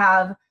like I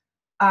have,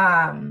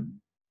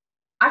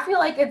 I feel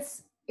like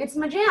it's it's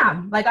my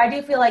jam. Like, I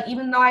do feel like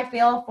even though I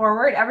fail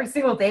forward every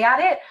single day at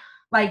it,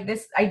 like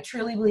this, I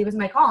truly believe is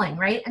my calling,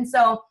 right? And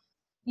so,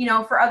 you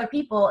know, for other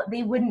people,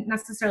 they wouldn't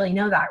necessarily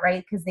know that,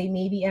 right? Because they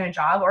may be in a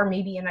job or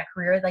maybe in a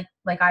career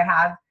like I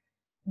have,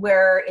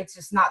 where it's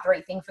just not the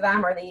right thing for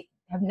them, or they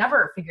have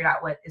never figured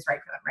out what is right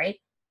for them, right?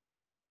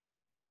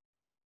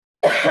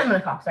 I'm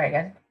gonna cough, sorry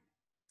guys.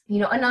 You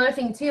know, another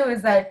thing too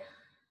is that,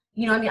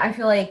 you know, I mean, I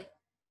feel like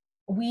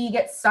we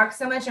get stuck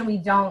so much and we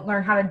don't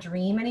learn how to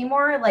dream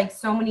anymore. Like,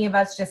 so many of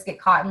us just get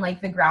caught in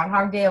like the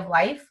Groundhog Day of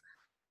life.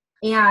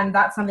 And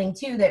that's something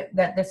too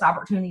that this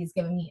opportunity has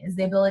given me, is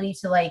the ability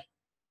to like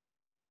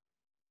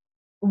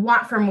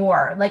want for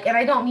more. Like, and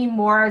I don't mean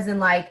more as in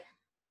like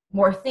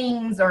more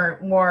things or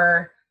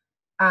more,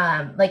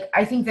 like,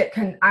 I think that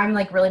I'm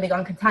like really big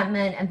on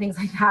contentment and things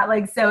like that.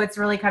 Like, so it's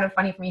really kind of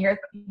funny for me to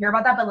hear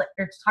about that, but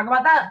or to talk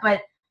about that,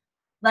 but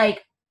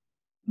like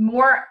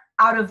more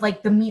out of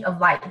like the meat of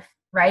life,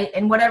 right?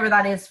 And whatever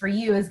that is for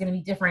you is going to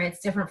be different.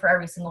 It's different for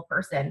every single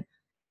person.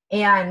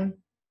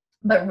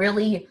 But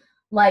really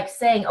like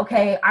saying,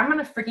 okay, I'm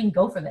going to freaking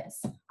go for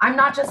this. I'm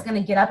not just going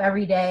to get up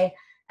every day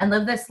and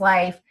live this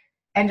life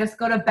and just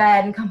go to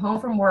bed and come home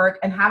from work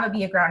and have it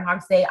be a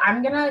Groundhog's Day.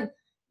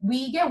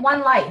 We get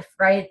one life,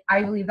 right?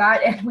 I believe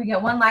that. And we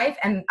get one life,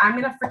 and I'm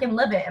going to freaking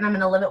live it, and I'm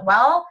going to live it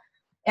well.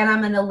 And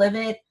I'm going to live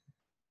it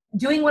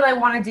doing what I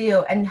want to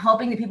do and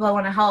helping the people I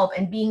want to help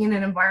and being in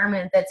an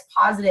environment that's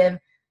positive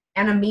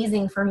and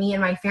amazing for me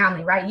and my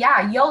family, right?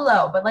 Yeah,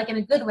 YOLO, but like in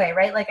a good way,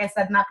 right? Like I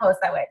said in that post,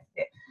 that way.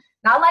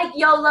 Not like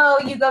YOLO,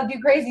 you go do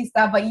crazy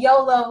stuff, but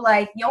YOLO,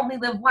 like you only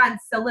live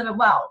once, so live it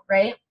well,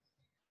 right?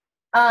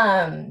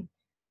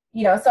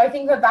 You know, so I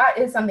think that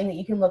is something that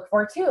you can look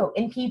for too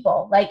in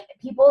people, like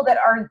people that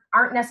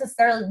aren't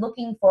necessarily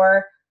looking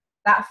for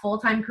that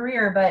full-time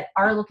career, but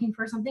are looking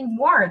for something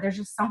more. There's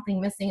just something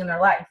missing in their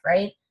life,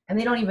 right? And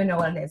they don't even know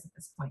what it is at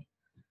this point.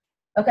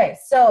 Okay,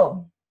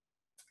 so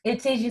it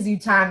teaches you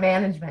time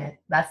management.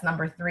 That's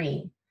number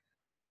 3.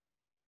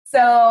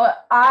 So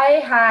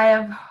I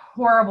have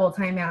horrible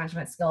time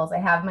management skills. I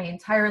have my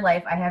entire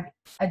life. I have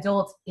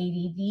adult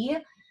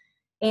ADD,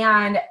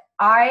 and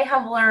I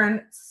have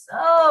learned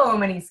so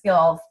many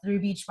skills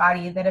through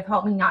Beachbody that have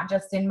helped me not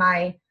just in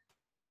my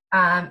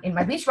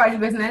Beachbody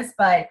business,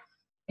 but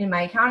in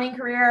my accounting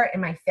career,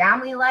 in my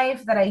family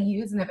life that I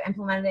use and have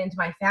implemented it into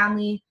my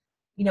family,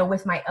 you know,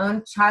 with my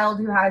own child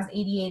who has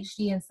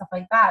ADHD and stuff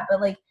like that. But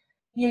like,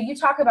 you know, you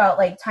talk about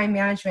like time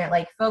management,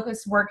 like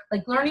focus work,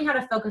 like learning how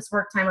to focus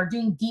work time or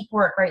doing deep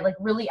work, right? Like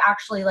really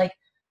actually like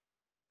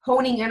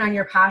honing in on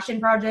your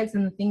passion projects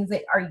and the things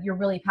that you're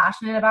really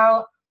passionate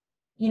about,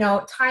 you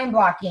know, time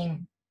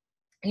blocking,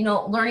 you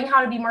know, learning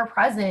how to be more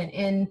present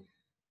in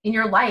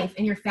your life,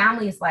 in your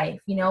family's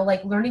life, you know,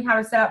 like learning how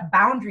to set up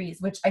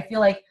boundaries, which I feel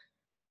like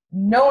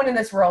no one in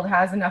this world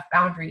has enough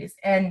boundaries.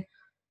 And,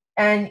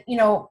 you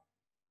know,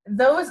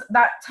 those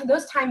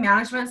time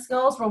management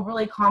skills will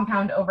really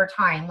compound over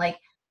time. Like,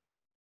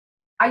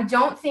 I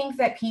don't think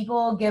that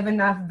people give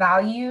enough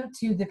value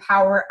to the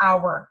power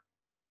hour.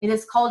 It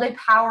is called a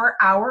power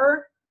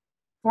hour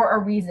for a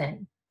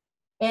reason.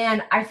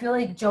 And I feel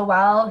like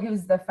Joelle,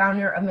 who's the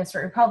founder of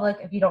Mr. Republic,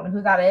 if you don't know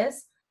who that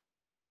is,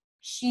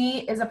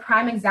 she is a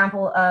prime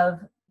example of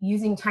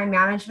using time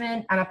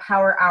management and a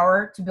power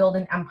hour to build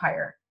an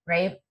empire,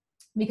 right?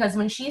 Because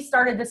when she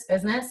started this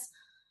business,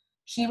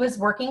 she was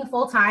working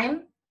full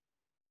time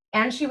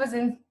and she was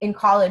in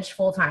college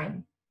full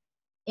time.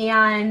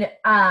 And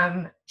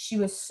she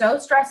was so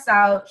stressed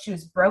out. She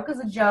was broke as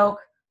a joke.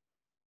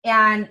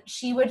 And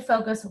she would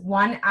focus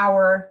 1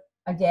 hour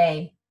a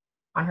day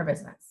on her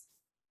business.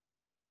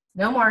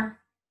 No more.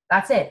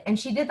 That's it. And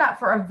she did that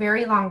for a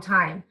very long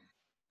time,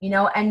 you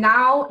know, and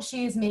now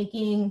she's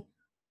making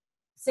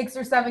 6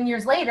 or 7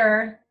 years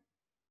later,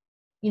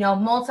 you know,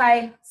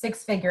 multi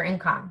 6-figure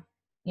income,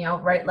 you know,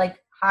 right? Like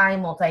high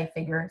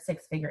multi-figure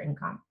 6-figure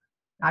income,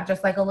 not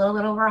just like a little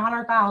bit over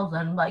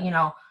 100,000, but you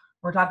know,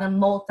 we're talking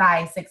multi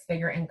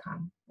 6-figure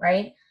income,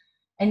 right?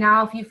 And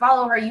now if you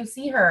follow her, you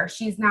see her,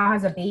 she's now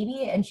has a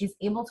baby and she's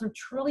able to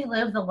truly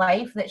live the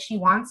life that she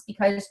wants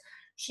because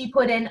she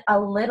put in a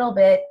little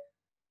bit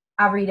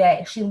every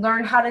day. She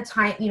learned how to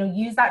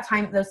use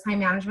those time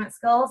management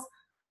skills,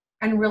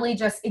 and really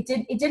just, it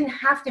didn't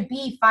have to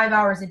be 5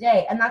 hours a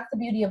day. And that's the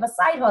beauty of a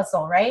side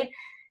hustle, right?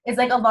 It's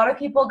like a lot of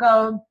people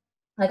go,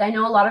 like, I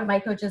know a lot of my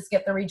coaches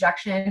get the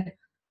rejection.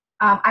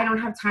 I don't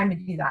have time to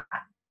do that.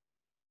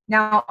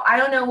 Now, I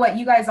don't know what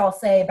you guys all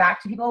say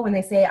back to people when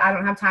they say, I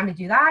don't have time to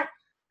do that.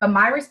 But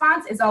my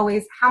response is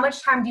always, how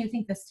much time do you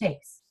think this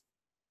takes?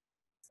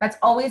 That's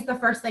always the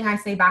first thing I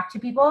say back to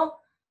people.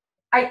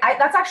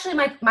 That's actually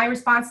my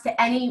response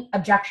to any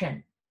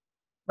objection,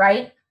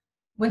 right?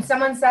 When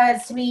someone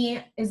says to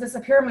me, is this a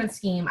pyramid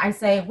scheme? I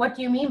say, what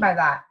do you mean by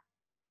that?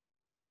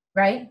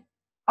 Right?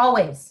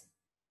 Always.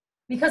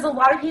 Because a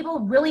lot of people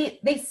really,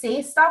 they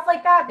say stuff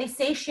like that. They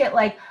say shit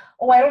like,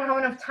 oh, I don't have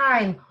enough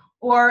time.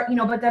 Or, you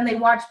know, but then they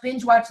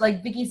binge watch,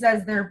 like Vicki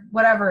says, they're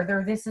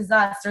This Is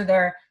Us, or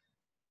they're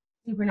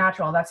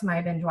Supernatural. That's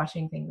my binge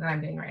watching thing that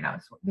I'm doing right now.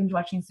 Binge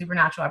watching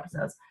Supernatural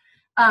episodes.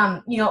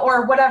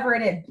 or whatever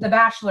it is, The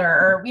Bachelor,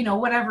 or,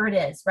 whatever it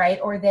is, right?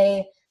 Or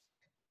they,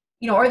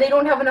 or they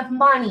don't have enough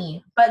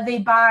money, but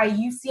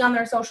you see on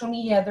their social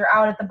media, they're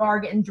out at the bar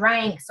getting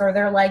drinks, or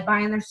they're like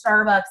buying their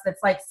Starbucks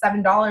that's like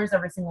 $7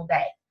 every single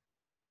day,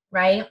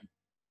 right?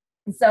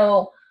 And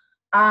so,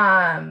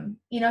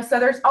 so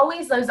there's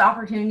always those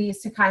opportunities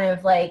to kind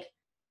of like,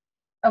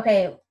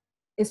 okay,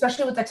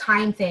 especially with the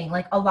time thing,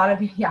 like a lot of,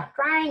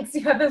 drinks,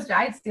 you have this,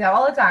 I see that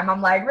all the time.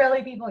 I'm like,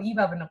 really, people, you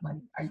have enough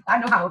money. I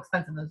know how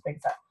expensive those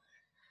things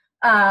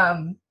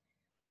are.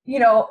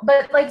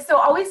 But like, so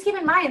always keep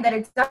in mind that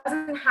it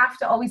doesn't have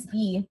to always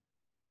be,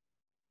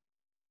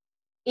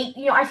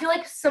 I feel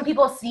like some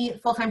people see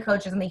full-time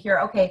coaches and they hear,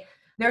 okay,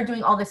 they're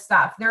doing all this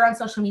stuff. They're on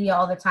social media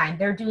all the time.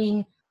 They're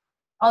doing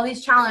all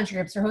these challenge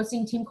groups, or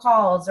hosting team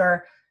calls,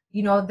 or,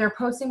 they're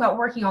posting about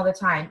working all the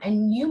time.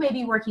 And you may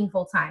be working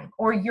full-time,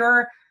 or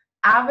your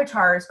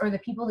avatars or the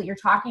people that you're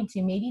talking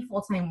to may be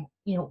full-time,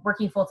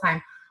 working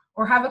full-time,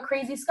 or have a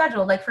crazy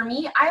schedule. Like for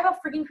me, I have a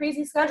freaking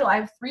crazy schedule. I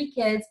have 3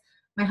 kids.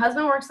 My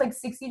husband works like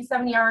 60 to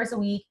 70 hours a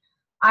week.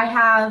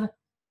 I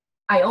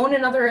own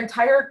another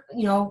entire,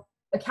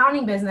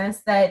 accounting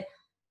business that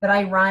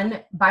I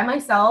run by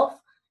myself.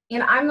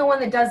 And I'm the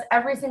one that does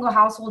every single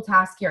household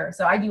task here.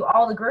 So I do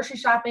all the grocery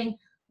shopping,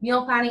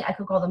 meal planning. I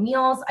cook all the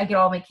meals. I get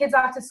all my kids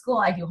off to school.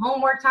 I do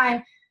homework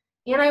time,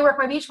 and I work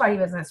my Beachbody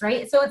business,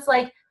 right? So it's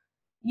like,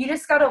 you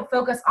just got to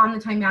focus on the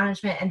time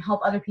management and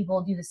help other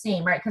people do the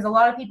same, right? Because a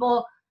lot of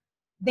people,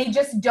 they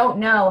just don't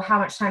know how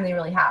much time they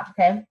really have,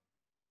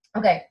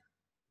 Okay.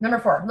 Number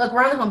 4. Look,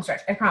 we're on the home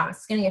stretch. I promise.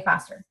 It's going to get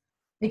faster.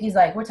 Vicki's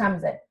like, what time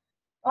is it?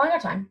 Oh, I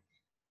got time.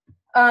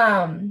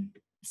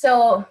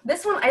 So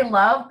this one I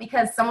love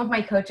because some of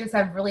my coaches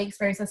have really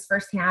experienced this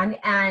firsthand,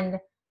 and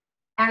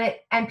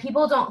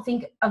people don't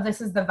think of this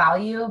as the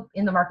value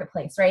in the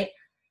marketplace, right?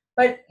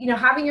 But,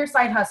 having your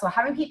side hustle,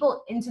 having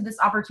people into this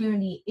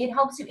opportunity, it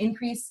helps you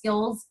increase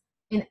skills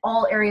in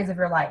all areas of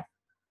your life,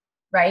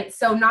 right?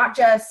 So not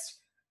just,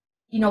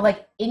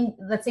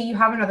 let's say you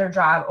have another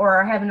job,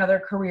 or I have another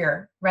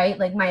career, right?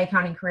 Like my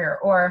accounting career,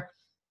 or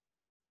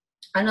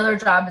another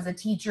job as a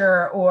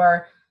teacher,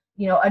 or,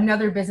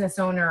 another business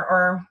owner,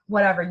 or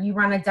whatever. You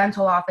run a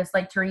dental office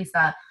like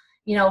Teresa,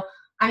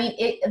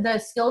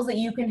 the skills that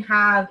you can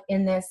have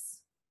in this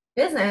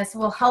business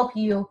will help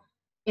you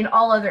in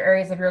all other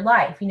areas of your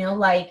life,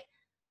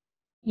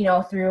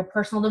 through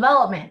personal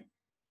development,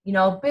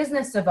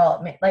 business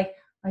development, like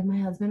my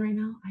husband right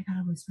now. I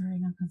gotta whisper right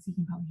now because he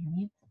can probably hear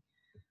me.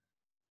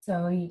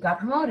 So he got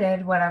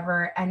promoted,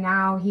 whatever, and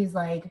now he's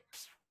like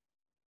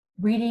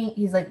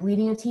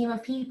leading a team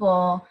of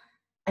people,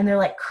 and they're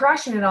like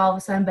crushing it all of a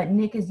sudden. But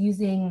Nick is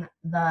he's reading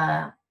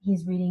the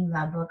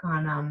book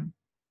on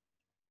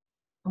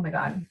oh my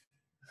God,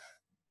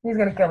 he's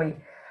gonna kill me.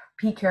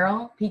 Pete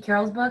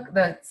Carroll's book,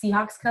 the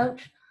Seahawks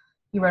coach.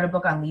 He wrote a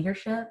book on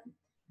leadership.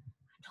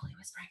 I'm totally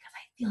whispering because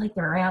I feel like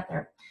they're right out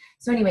there.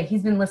 So anyway,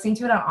 he's been listening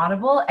to it on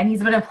Audible, and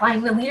he's been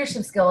applying the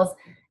leadership skills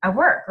at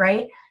work,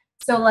 right?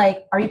 So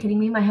like, are you kidding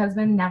me? My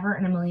husband never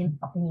in a million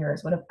fucking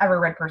years would have ever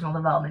read personal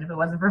development if it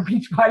wasn't for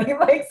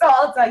Beachbody. So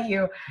I'll tell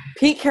you.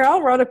 Pete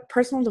Carroll wrote a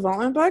personal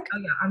development book? Oh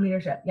yeah, on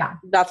leadership. Yeah.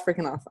 That's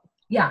freaking awesome.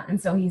 Yeah.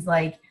 And so he's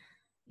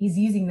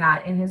using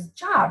that in his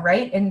job,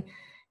 right? And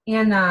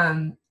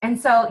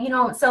so,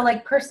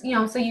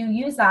 so you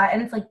use that,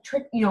 and it's like,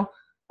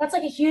 that's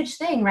like a huge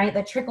thing, right?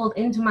 That trickled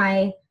into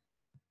my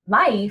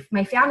life,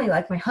 my family,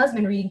 like my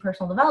husband reading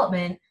personal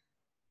development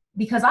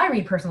because I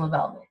read personal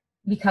development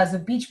because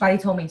of Beachbody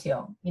told me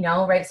to,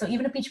 right? So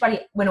even if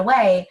Beachbody went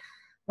away,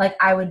 like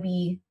I would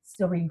be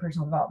still reading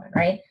personal development,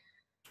 right?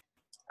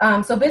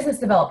 So business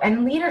development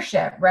and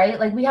leadership, right?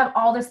 Like we have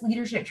all this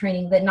leadership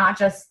training that not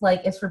just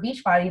like is for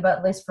Beachbody,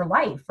 but is for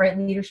life, right?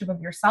 Leadership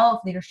of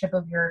yourself, leadership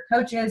of your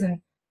coaches, and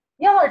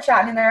y'all are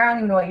chatting in there. I don't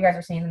even know what you guys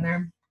are saying in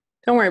there.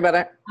 Don't worry about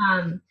it.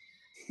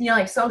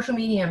 Like social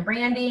media and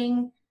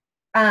branding,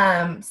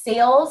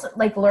 sales,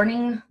 like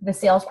learning the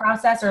sales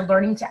process or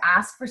learning to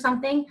ask for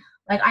something.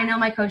 Like I know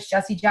my coach,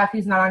 Jessie Jeff,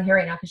 who's not on here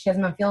right now because she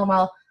hasn't been feeling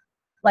well.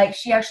 Like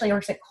she actually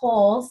works at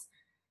Kohl's,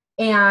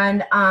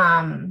 and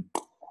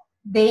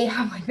they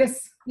have like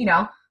this,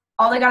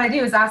 all they got to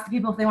do is ask the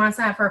people if they want to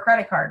sign up for a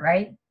credit card,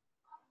 right?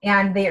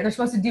 And they're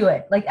supposed to do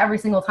it like every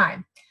single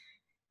time.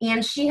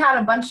 And she had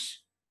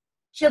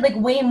like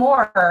way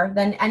more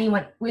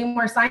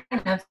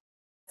signups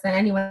than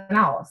anyone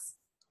else.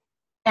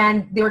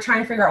 And they were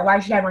trying to figure out why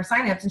she had more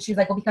signups. And she's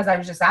like, well, because I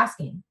was just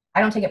asking.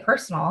 I don't take it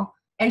personal.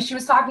 And she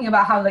was talking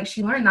about how like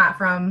she learned that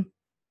from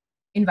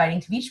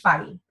inviting to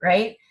Beachbody,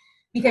 right?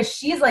 Because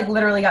she's like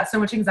literally got so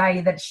much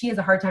anxiety that she has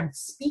a hard time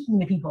speaking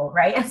to people,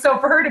 right? And so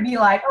for her to be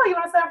like, oh, you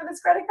want to sign up for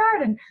this credit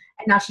card? And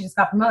now she just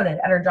got promoted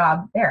at her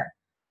job there,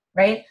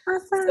 right?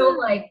 Awesome. So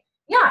like,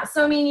 yeah.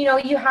 So I mean,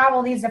 you have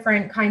all these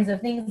different kinds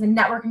of things in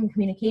networking and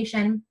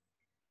communication.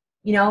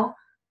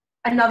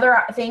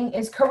 Another thing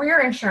is career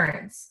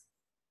insurance.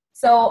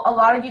 So a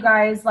lot of you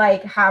guys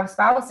like have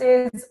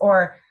spouses,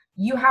 or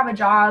you have a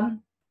job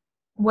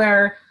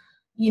where,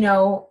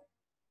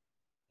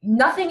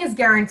 nothing is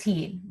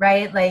guaranteed,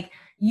 right? Like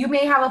you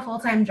may have a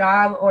full-time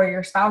job, or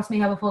your spouse may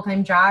have a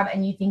full-time job,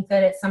 and you think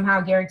that it's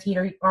somehow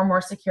guaranteed or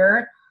more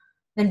secure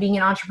than being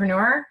an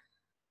entrepreneur,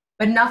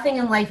 but nothing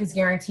in life is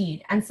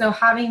guaranteed. And so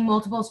having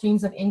multiple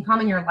streams of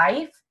income in your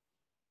life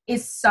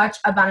is such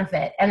a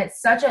benefit. And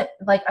it's such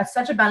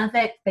a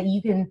benefit that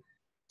you can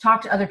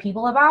talk to other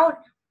people about.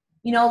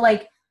 You know,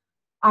 like,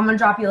 I'm going to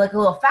drop you like a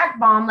little fact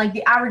bomb. Like,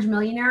 the average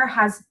millionaire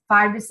has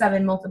 5 to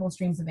 7 multiple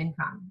streams of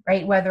income,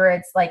 right? Whether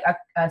it's like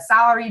a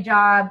salary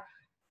job,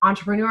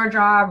 entrepreneur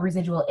job,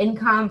 residual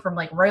income from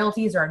like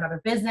royalties or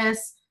another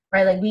business,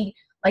 right?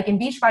 Like in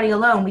Beachbody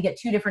alone, we get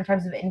 2 different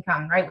types of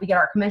income, right? We get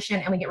our commission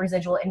and we get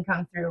residual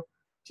income through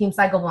team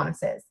cycle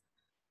bonuses.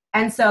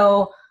 And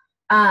so,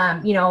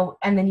 you know,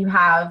 and then you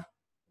have,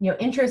 you know,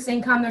 interest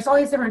income. There's all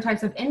these different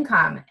types of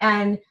income.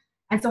 And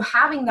so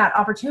having that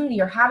opportunity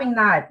or having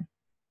that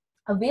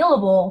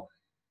available,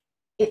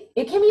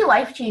 it can be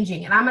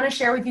life-changing. And I'm going to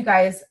share with you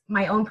guys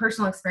my own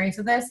personal experience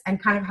with this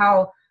and kind of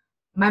how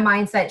my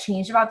mindset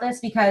changed about this,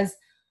 because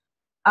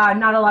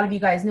not a lot of you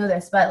guys know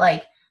this, but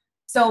like,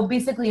 so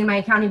basically in my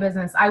accounting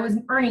business, I was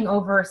earning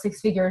over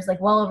 6 figures,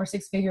 like well over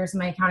 6 figures in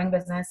my accounting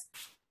business.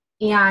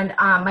 And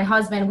my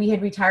husband, we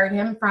had retired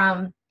him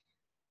from,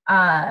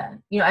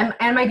 you know,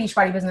 and my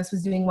Beachbody business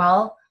was doing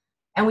well,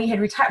 and we had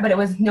retired, but it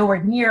was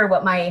nowhere near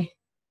what my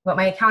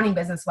accounting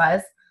business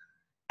was.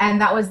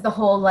 And that was the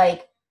whole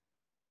like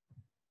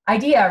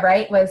idea,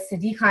 right? Was to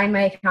decline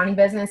my accounting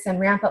business and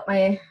ramp up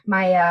my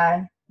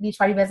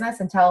Beachbody business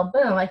until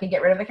boom, I could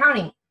get rid of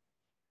accounting.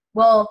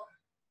 Well,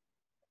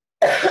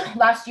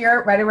 last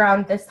year, right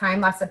around this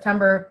time, last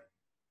September,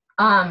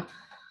 I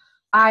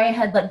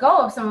had let go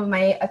of some of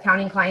my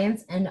accounting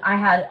clients, and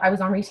I was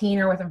on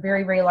retainer with a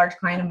very, very large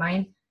client of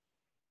mine.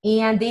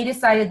 And they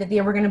decided that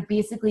they were going to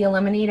basically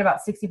eliminate about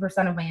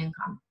 60% of my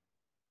income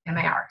and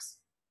my hours.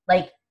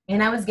 Like,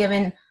 and I was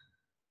given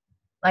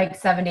like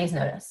 7 days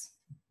notice,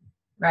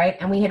 right?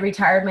 And we had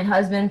retired my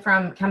husband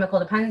from chemical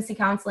dependency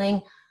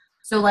counseling.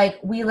 So like,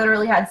 we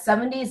literally had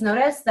 7 days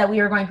notice that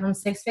we were going from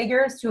 6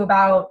 figures to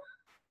about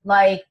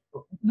like,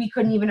 we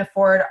couldn't even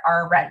afford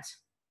our rent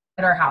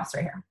at our house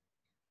right here.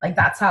 Like,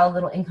 that's how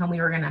little income we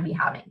were going to be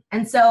having.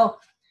 And so,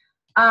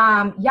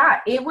 yeah,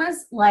 it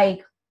was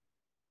like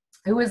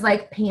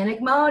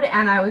panic mode,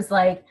 and I was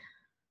like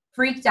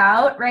freaked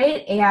out.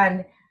 Right.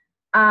 And,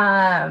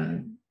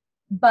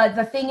 but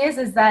the thing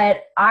is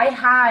that I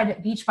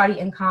had Beachbody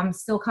income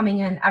still coming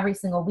in every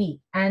single week.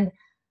 And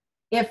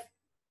if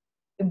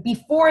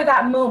before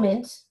that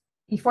moment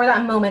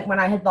when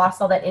I had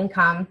lost all that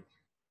income,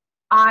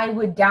 I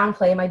would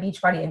downplay my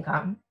Beachbody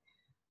income.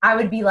 I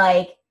would be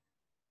like,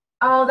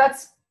 oh,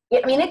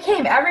 it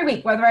came every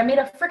week, whether I made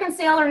a freaking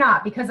sale or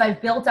not, because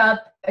I've built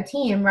up a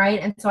team,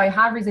 right? And so I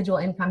have residual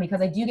income because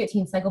I do get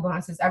team cycle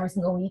bonuses every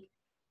single week,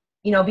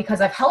 you know,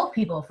 because I've helped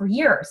people for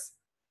years.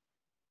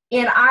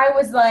 And I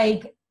was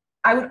like,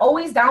 I would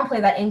always downplay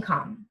that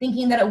income,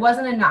 thinking that it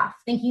wasn't enough,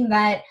 thinking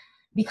that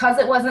because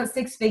it wasn't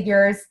 6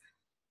 figures,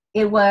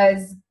 it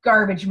was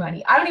garbage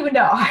money. I don't even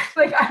know.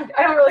 Like,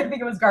 I don't really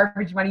think it was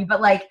garbage money, but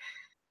like,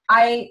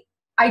 I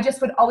just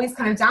would always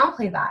kind of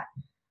downplay that.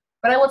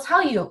 But I will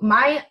tell you,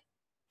 my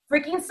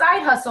freaking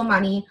side hustle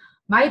money,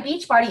 my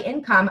Beachbody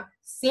income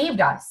saved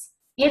us.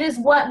 It is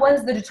what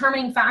was the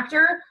determining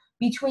factor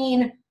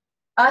between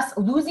us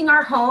losing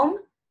our home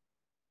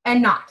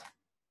and not,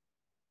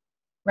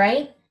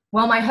 right?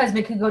 Well, my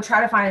husband could go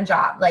try to find a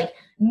job. Like,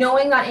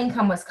 knowing that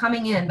income was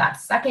coming in, that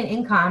second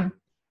income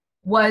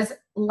was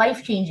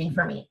life-changing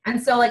for me.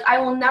 And so like, I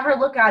will never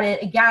look at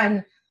it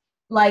again.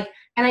 Like,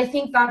 and I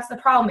think that's the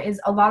problem, is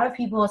a lot of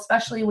people,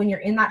 especially when you're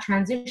in that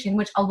transition,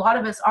 which a lot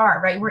of us are,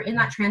 right? We're in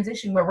that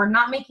transition where we're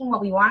not making what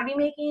we want to be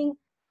making.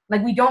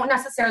 Like, we don't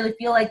necessarily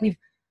feel like we've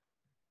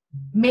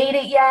made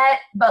it yet,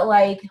 but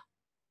like,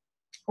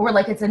 or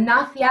like it's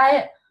enough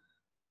yet.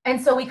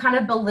 And so we kind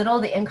of belittle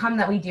the income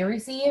that we do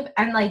receive.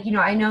 And like, you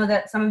know, I know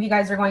that some of you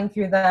guys are going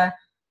through the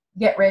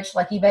Get Rich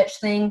Lucky Bitch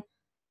thing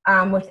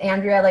with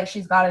Andrea. Like,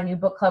 she's got a new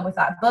book club with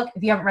that book.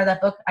 If you haven't read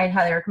that book, I'd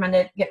highly recommend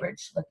it. Get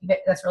Rich Lucky Bitch.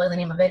 That's really the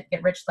name of it.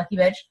 Get Rich Lucky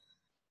Bitch.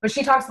 But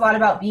she talks a lot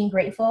about being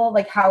grateful,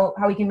 like how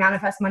we can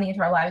manifest money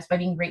into our lives by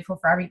being grateful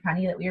for every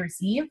penny that we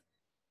receive.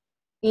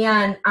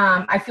 And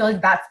I feel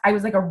like I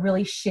was like a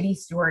really shitty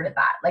steward at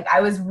that. Like,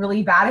 I was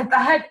really bad at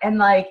that.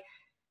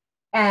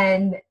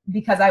 And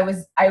because I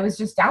was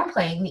just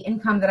downplaying the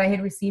income that I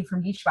had received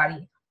from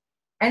Beachbody.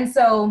 And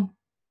so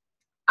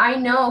I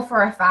know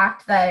for a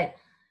fact that,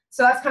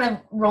 so that's kind of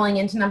rolling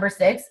into number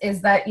 6,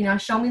 is that, you know,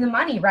 show me the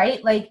money,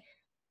 right? Like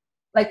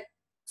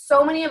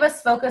so many of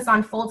us focus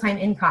on full-time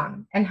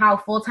income and how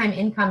full-time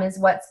income is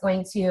what's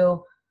going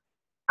to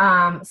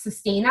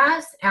sustain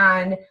us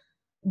and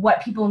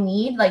what people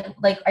need. Like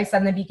I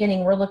said in the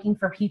beginning, we're looking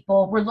for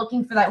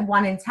that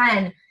 1 in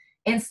 10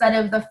 instead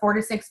of the 4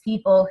 to 6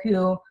 people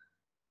who,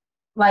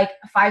 like,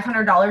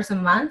 $500 a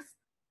month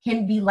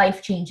can be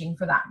life-changing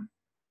for them.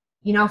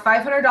 You know,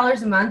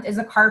 $500 a month is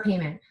a car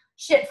payment.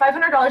 Shit,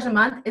 $500 a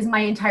month is my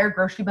entire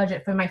grocery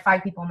budget for my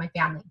 5 people in my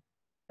family.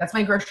 That's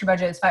my grocery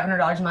budget, is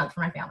 $500 a month for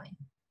my family,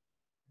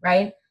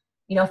 right?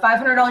 You know,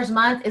 $500 a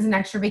month is an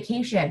extra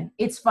vacation.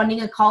 It's funding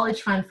a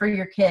college fund for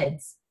your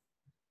kids,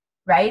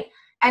 right?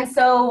 And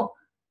so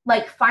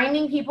like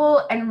finding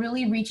people and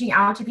really reaching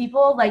out to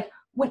people, like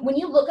when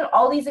you look at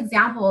all these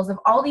examples of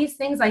all these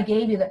things I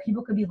gave you that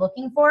people could be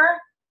looking for,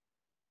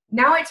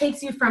 now it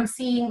takes you from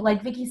seeing,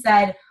 like Vicki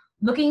said,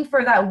 looking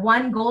for that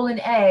one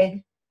golden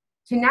egg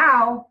to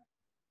now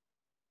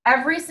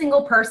every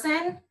single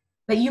person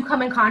that you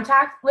come in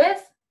contact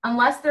with,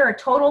 unless they're a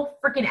total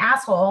freaking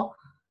asshole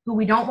who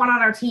we don't want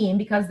on our team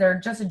because they're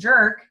just a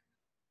jerk,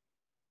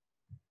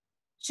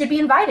 should be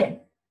invited,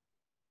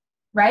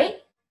 right?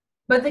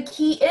 But the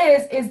key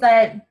is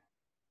that,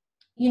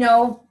 you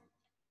know,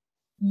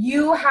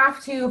 you have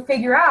to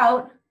figure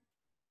out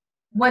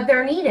what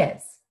their need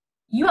is.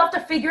 You have to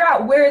figure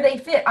out where they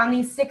fit on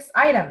these 6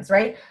 items,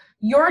 right?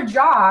 Your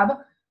job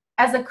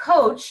as a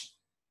coach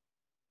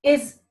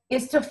is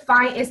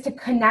to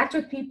connect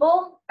with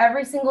people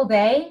every single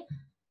day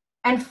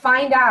and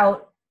find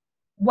out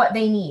what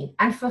they need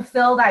and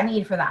fulfill that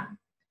need for them,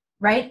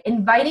 right?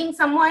 Inviting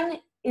someone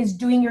is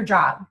doing your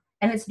job,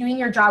 and it's doing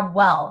your job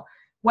well.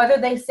 Whether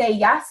they say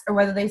yes or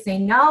whether they say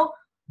no,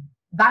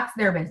 that's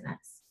their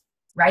business,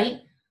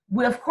 right?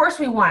 Of course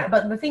we want it,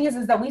 but the thing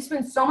is that we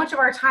spend so much of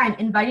our time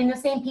inviting the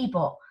same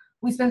people.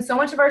 We spend so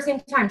much of our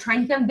same time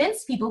trying to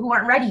convince people who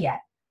aren't ready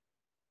yet.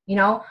 You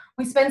know,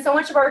 we spend so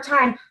much of our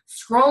time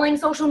scrolling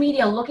social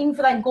media, looking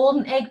for that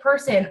golden egg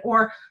person,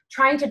 or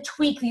trying to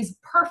tweak these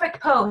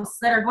perfect posts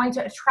that are going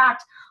to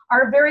attract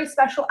our very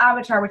special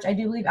avatar, which I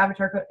do believe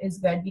avatar is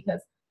good because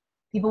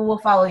people will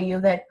follow you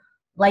that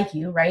like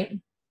you, right?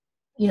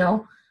 You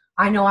know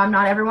I'm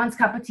not everyone's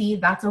cup of tea.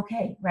 That's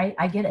okay, right?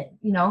 I get it,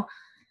 you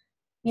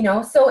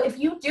know. So if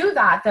you do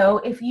that though,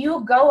 if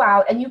you go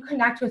out and you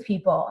connect with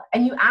people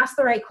and you ask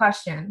the right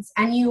questions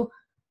and you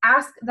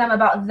ask them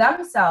about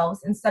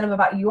themselves instead of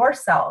about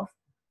yourself,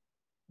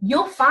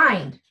 you'll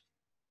find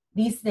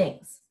these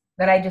things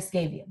that I just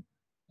gave you.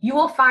 You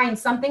will find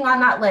something on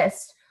that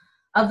list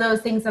of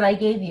those things that I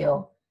gave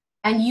you,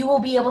 and you will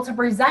be able to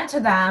present to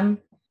them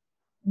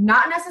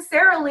not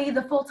necessarily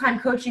the full-time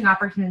coaching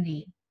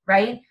opportunity,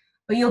 right?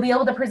 But you'll be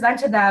able to present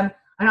to them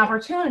an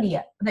opportunity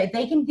that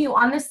they can do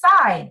on the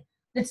side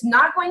that's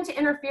not going to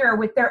interfere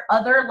with their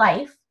other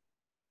life,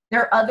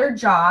 their other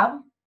job,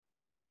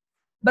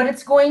 but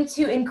it's going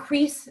to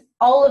increase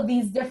all of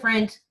these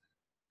different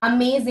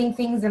amazing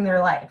things in their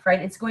life,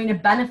 right? It's going to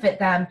benefit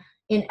them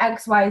in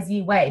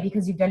XYZ way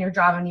because you've done your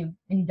job and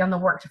you've done the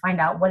work to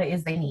find out what it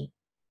is they need,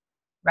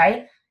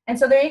 right? And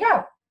so there you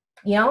go.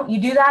 You know,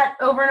 you do that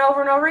over and over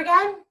and over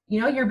again,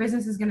 you know, your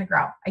business is going to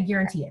grow. I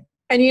guarantee it.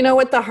 And you know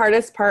what the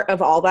hardest part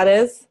of all that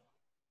is?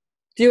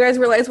 Do you guys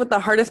realize what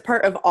the hardest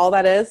part of all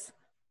that is?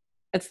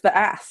 It's the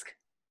ask.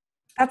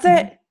 That's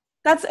it.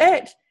 That's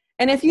it.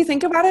 And if you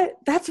think about it,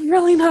 that's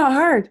really not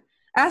hard.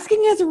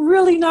 Asking is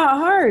really not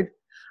hard.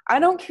 I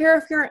don't care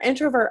if you're an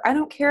introvert. I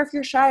don't care if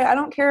you're shy. I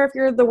don't care if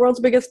you're the world's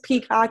biggest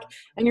peacock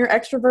and you're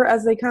extrovert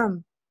as they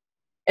come.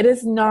 It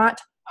is not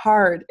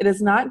hard. It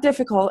is not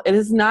difficult. It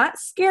is not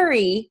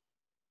scary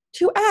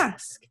to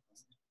ask.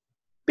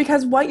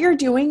 Because what you're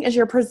doing is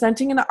you're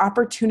presenting an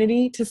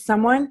opportunity to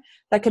someone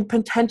that could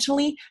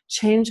potentially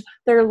change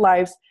their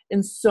lives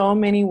in so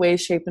many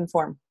ways, shape, and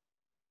form.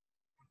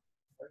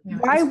 Yeah,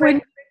 why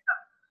wouldn't...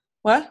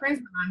 What? Corinne's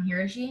not on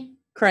here, is she?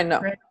 Corinne, no.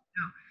 No.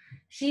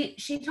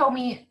 She told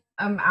me,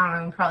 I don't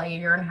know, probably a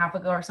year and a half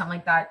ago or something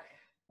like that,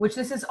 which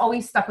this has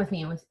always stuck with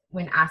me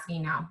when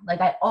asking now.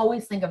 Like I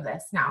always think of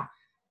this now,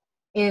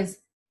 is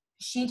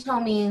she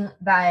told me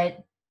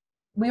that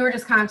we were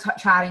just kind of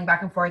chatting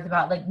back and forth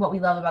about like what we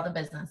love about the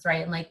business,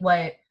 right? And like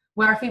what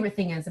our favorite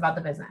thing is about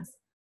the business.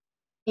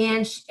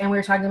 And we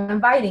were talking about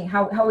inviting,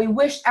 how we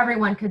wish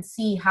everyone could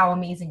see how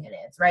amazing it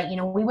is, right? You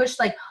know, we wish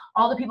like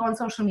all the people on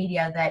social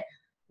media that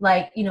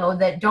like, you know,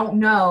 that don't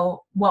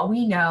know what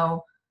we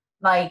know,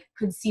 like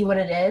could see what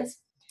it is.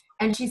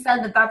 And she said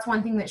that that's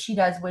one thing that she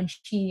does when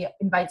she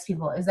invites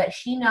people is that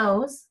she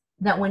knows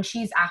that when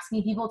she's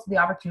asking people to the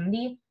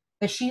opportunity,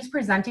 that she's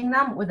presenting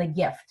them with a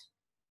gift.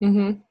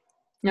 Mm-hmm.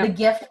 Yep. The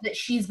gift that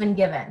she's been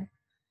given.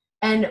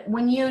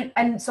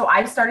 And so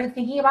I started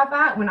thinking about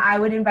that when I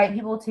would invite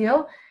people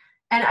too.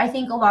 And I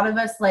think a lot of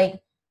us,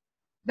 like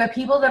the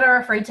people that are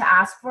afraid to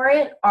ask for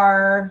it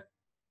are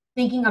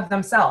thinking of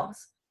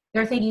themselves.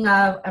 They're thinking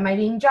of, am I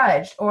being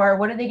judged? Or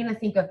what are they going to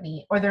think of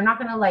me? Or they're not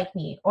going to like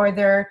me? Or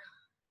they're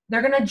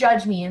going to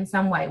judge me in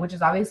some way, which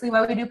is obviously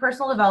why we do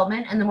personal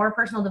development. And the more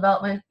personal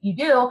development you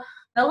do,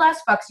 the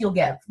less fucks you'll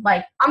give.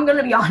 Like, I'm going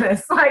to be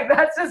honest. Like,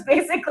 that's just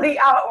basically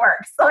how it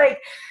works. Like,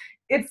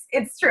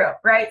 it's true,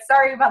 right?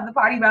 Sorry about the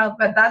potty mouth,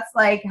 but that's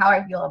like how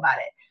I feel about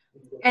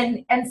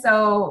it. And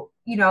so,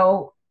 you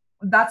know,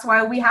 that's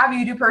why we have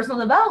you do personal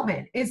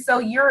development is so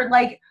you're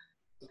like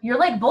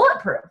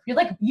bulletproof. You're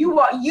like,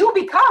 you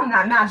become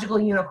that magical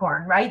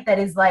unicorn, right? That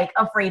is like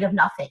afraid of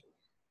nothing,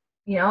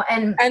 you know?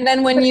 And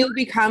then when you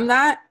become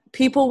that,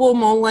 people will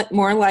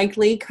more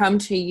likely come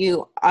to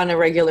you on a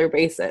regular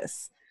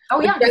basis. Oh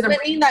yeah. It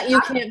doesn't mean that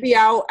you can't be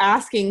out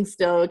asking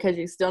still because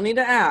you still need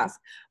to ask.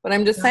 But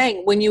I'm just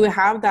saying when you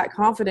have that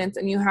confidence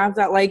and you have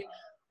that like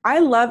I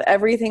love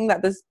everything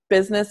that this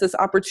business, this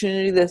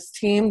opportunity, this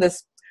team,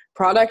 this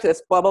product,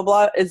 this blah, blah,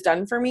 blah is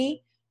done for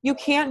me. You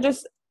can't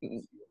just,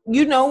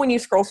 when you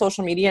scroll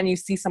social media and you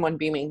see someone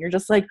beaming, you're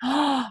just like,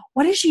 oh,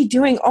 what is she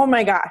doing? Oh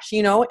my gosh,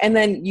 and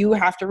then you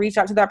have to reach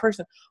out to that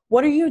person.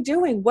 What are you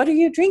doing? What are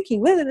you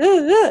drinking?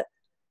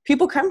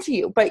 People come to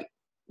you, but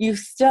you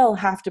still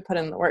have to put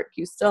in the work.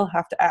 You still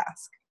have to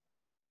ask.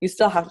 You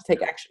still have to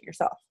take action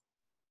yourself.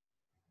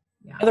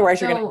 Yeah.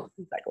 Otherwise, you're going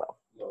to cycle.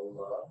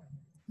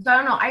 So I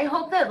don't know. I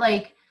hope that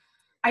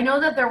I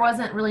know that there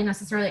wasn't really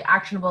necessarily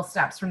actionable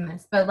steps from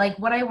this, but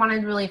what I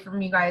wanted really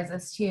from you guys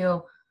is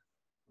to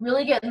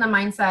really get in the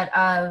mindset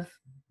of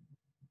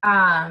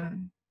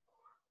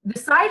the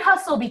side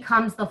hustle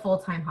becomes the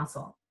full-time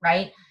hustle,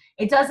 right?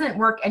 It doesn't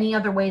work any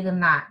other way than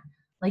that.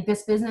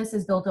 This business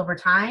is built over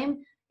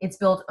time. It's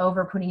built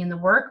over putting in the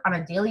work on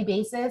a daily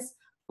basis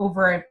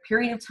over a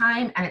period of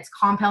time, and it's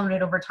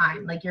compounded over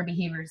time, like your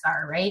behaviors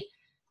are, right?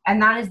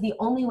 And that is the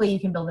only way you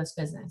can build this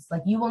business.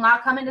 You will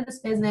not come into this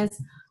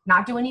business,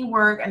 not do any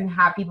work, and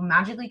have people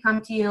magically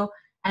come to you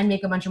and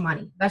make a bunch of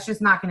money. That's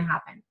just not going to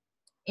happen.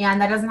 And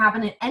that doesn't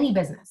happen in any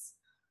business,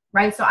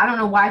 right? So I don't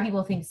know why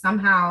people think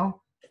somehow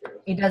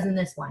it does in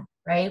this one,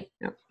 right?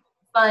 Yep.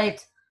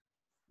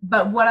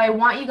 But what I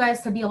want you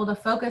guys to be able to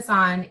focus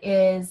on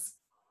is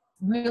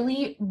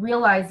really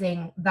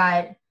realizing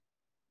that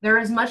there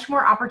is much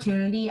more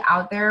opportunity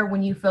out there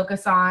when you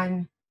focus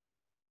on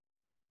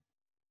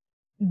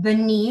the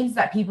needs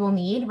that people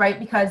need, right?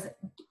 Because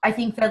I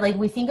think that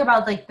we think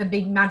about the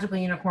big magical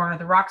unicorn or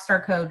the rock star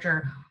coach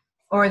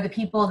or the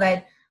people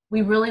that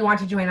we really want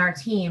to join our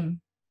team.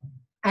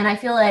 And I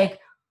feel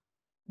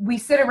we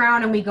sit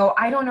around and we go,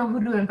 I don't know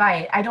who to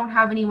invite. I don't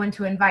have anyone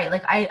to invite.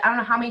 I don't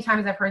know how many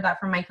times I've heard that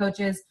from my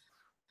coaches.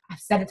 I've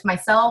said it to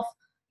myself,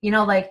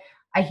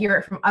 I hear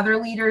it from other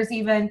leaders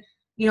even,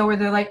 where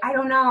they're I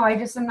don't know. I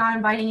just am not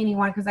inviting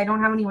anyone because I don't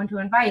have anyone to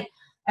invite.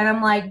 And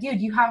I'm like,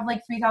 dude, you have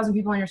 3,000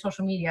 people on your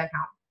social media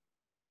account.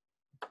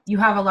 You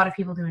have a lot of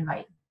people to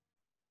invite,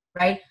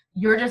 right?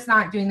 You're just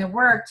not doing the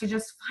work to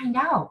just find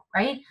out,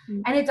 right?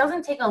 Mm-hmm. And it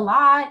doesn't take a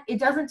lot. It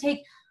doesn't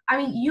take,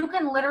 you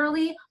can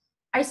literally,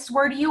 I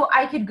swear to you,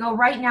 I could go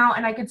right now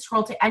and I could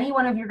scroll to any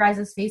one of your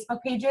guys'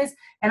 Facebook pages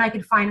and I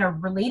could find a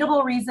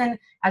relatable reason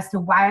as to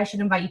why I should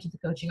invite you to the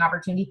coaching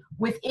opportunity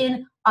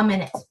within a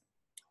minute.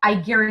 I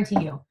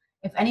guarantee you.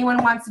 If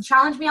anyone wants to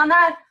challenge me on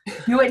that,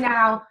 do it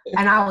now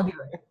and I will do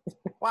it.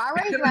 Well,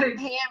 I raised my hand,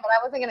 but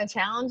I wasn't going to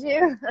challenge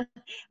you.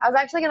 I was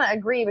actually going to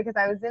agree because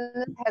I was in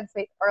this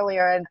headspace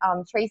earlier and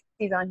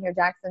Tracy's on here,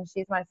 Jackson.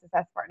 She's my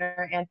success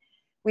partner. And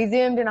we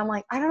zoomed and I'm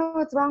like, I don't know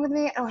what's wrong with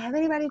me. I don't have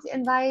anybody to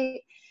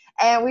invite.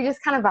 And we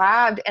just kind of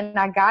vibed and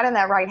I got in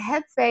that right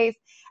headspace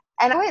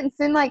and I went and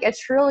sent a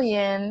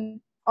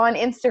trillion on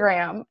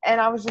Instagram. And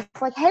I was just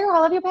like, hey girl, I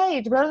love your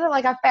page.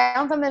 I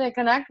found something to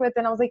connect with.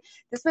 And I was like,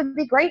 this would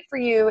be great for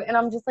you. And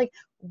I'm just like,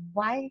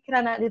 why could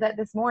I not do that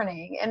this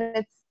morning? And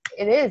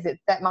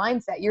it's that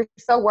mindset. You're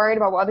so worried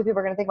about what other people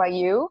are going to think about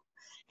you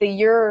that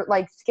you're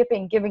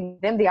skipping giving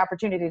them the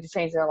opportunity to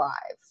change their lives.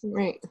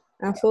 Right.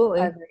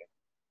 Absolutely.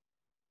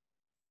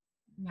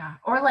 Yeah.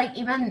 Or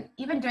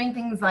even doing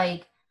things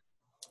like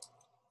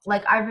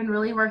I've been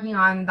really working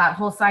on that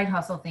whole side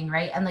hustle thing,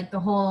 right? And the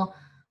whole,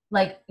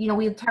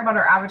 we talk about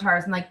our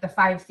avatars and the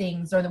 5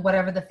 things or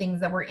whatever the things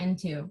that we're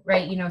into,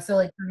 right?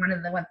 So one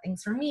of the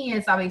things for me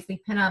is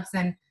obviously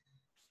pinups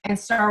and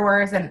Star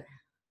Wars. And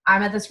I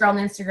met this girl on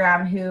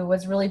Instagram who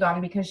was really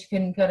bummed because she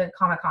couldn't go to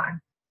Comic-Con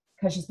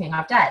because she's paying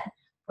off debt,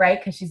 right?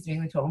 Because she's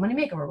doing the Total Money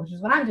Makeover, which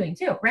is what I'm doing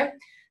too, right?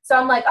 So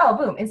I'm like, oh,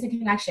 boom, instant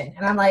connection.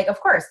 And I'm like, of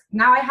course,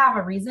 now I have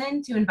a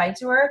reason to invite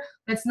to her.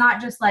 That's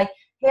not just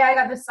hey, I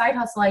got this side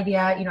hustle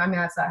idea.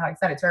 That's not how I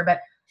said it to her,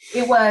 but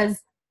it was,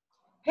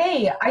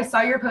 hey, I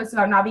saw your post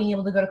about not being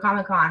able to go to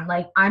Comic-Con.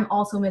 I'm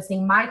also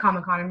missing my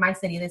Comic-Con in my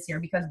city this year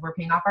because we're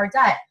paying off our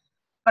debt.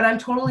 But I'm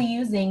totally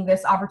using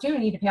this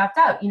opportunity to pay off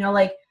debt.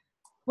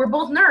 We're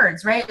both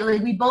nerds, right?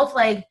 We both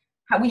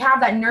we have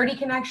that nerdy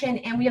connection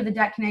and we have the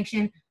debt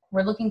connection.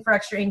 We're looking for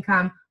extra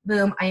income.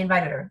 Boom, I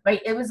invited her,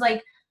 right? It was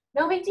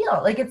no big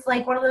deal. It's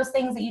one of those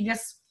things that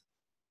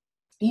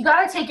you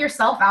got to take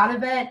yourself out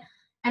of it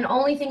and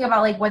only think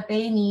about what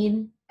they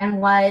need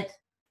and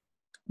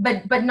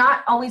but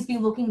not always be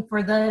looking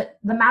for the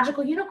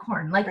magical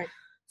unicorn. Right.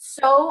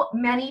 So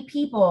many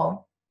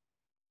people,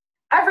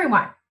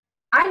 everyone,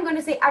 I'm going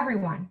to say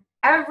everyone,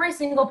 every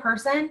single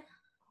person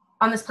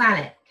on this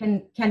planet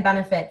can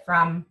benefit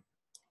from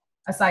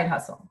a side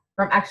hustle,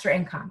 from extra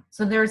income.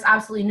 So there's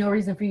absolutely no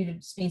reason for you to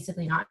just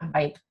basically not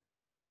invite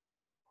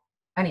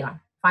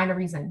anyone. Find a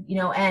reason,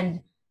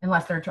 and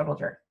unless they're a total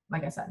jerk,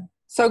 like I said.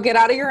 So get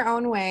out of your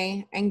own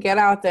way and get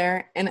out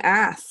there and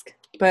ask,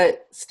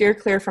 but steer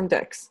clear from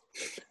dicks.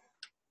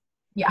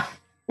 Yeah.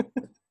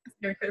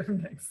 Steer clear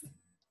from dicks.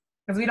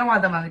 Because we don't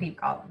want them on the deep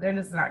call. They're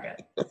just not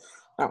good.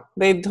 No,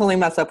 they totally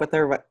mess up with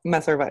their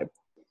messer vibe.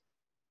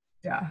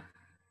 Yeah.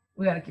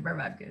 We got to keep our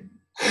vibe good.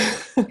 Yeah.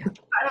 I don't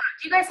know.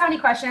 Do you guys have any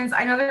questions?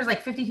 I know there's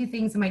 52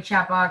 things in my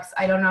chat box.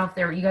 I don't know if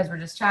you guys were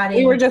just chatting.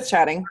 We were just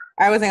chatting.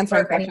 I was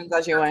answering questions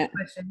as you went.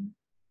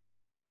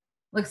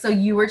 Like, so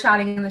you were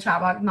chatting in the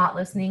chat box, not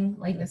listening,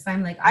 like this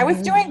time? Like I was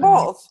doing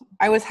both.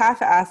 I was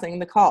half-assing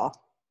the call.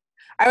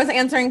 I was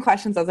answering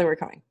questions as they were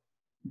coming.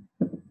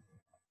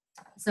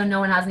 So no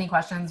one has any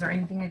questions or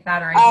anything like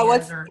that, or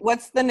ideas?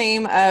 What's the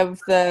name of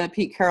the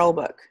Pete Carroll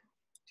book?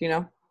 Do you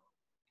know?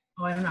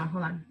 Oh, I don't know.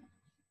 Hold on.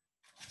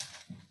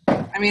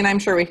 I mean, I'm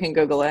sure we can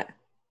Google it.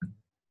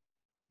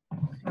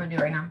 I'm going to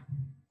do it right now.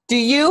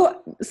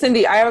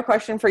 Cindy, I have a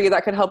question for you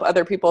that could help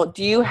other people.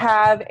 Do you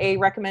have a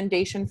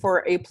recommendation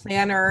for a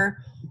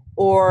planner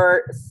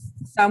or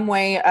some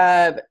way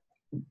of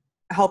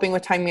helping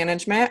with time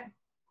management?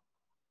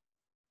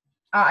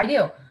 I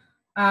do.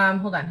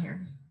 Hold on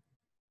here.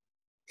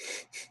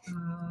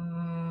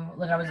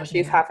 Look, I was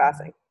She's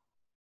half-assing.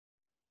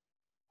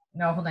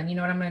 No, hold on. You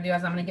know what I'm going to do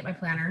is I'm going to get my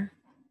planner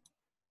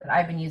that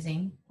I've been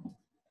using,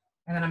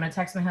 and then I'm going to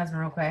text my husband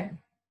real quick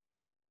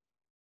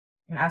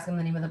and ask him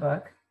the name of the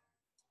book.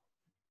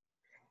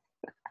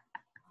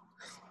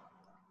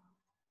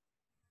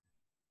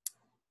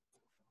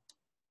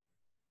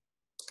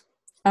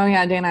 Oh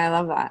yeah, Dana, I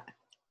love that.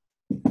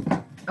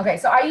 Okay,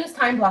 so I use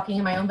time blocking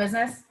in my own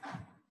business.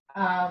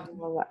 I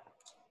love that.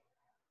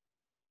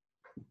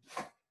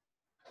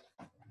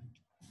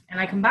 And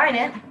I combine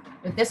it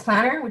with this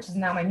planner, which is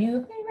now my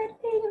new favorite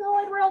thing in the whole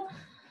wide world.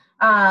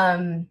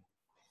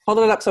 Hold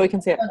it up so we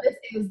can see it. So this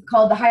is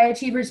called the High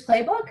Achievers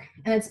Playbook,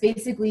 and it's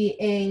basically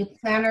a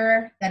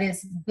planner that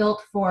is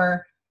built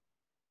for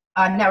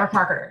network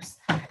marketers,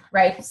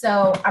 right?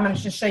 So I'm going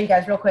to just show you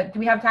guys real quick. Do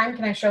we have time?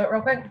 Can I show it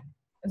real quick?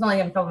 It's only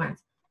going to be a couple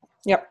minutes.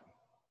 Yep.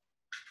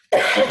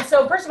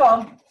 So first of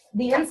all,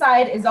 the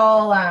inside is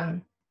all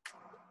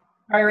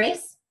dry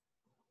erase,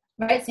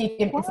 right? So you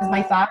can, this is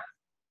my thought.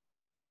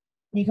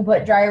 You can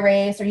put dry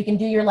erase, or you can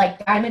do your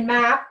like diamond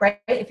map, right?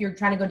 If you're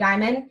trying to go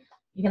diamond,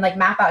 you can like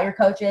map out your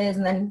coaches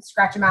and then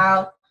scratch them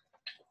out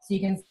so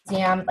you can see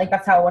them. Like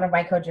that's how one of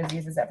my coaches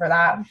uses it for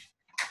that.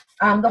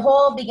 The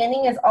whole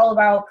beginning is all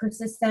about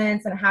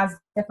persistence and it has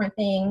different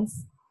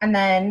things. And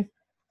then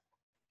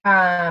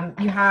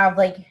you have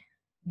like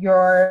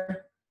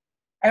your,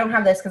 I don't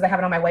have this because I have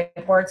it on my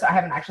whiteboard, so I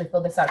haven't actually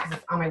filled this out because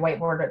it's on my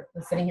whiteboard.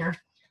 It's sitting here.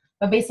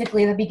 But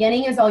basically the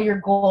beginning is all your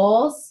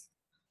goals.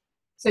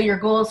 So your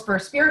goals for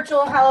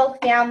spiritual health,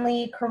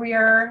 family,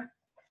 career,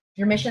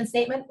 your mission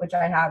statement, which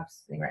I have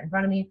sitting right in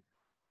front of me.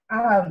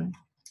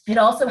 It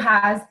also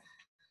has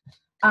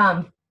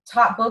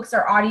top books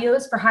or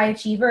audios for high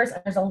achievers.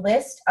 And there's a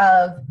list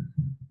of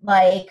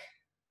like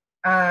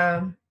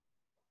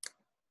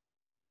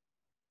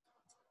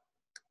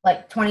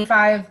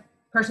 25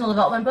 personal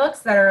development books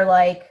that are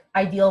like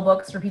ideal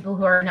books for people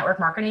who are network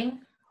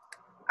marketing,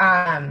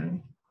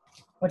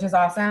 which is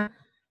awesome.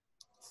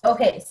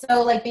 Okay,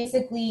 so like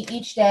basically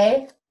each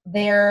day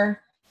I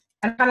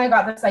kind of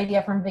got this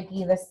idea from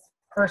Vicki, this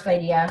first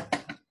idea.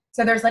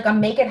 So there's like a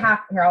make it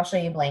happen. Here, I'll show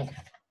you a blank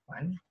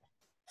one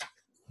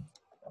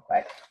real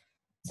quick.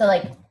 So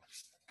like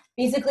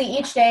basically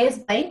each day is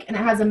blank and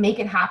it has a make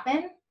it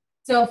happen.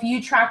 So if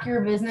you track your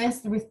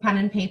business with pen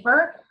and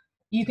paper,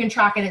 you can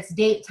track it, its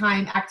date,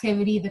 time,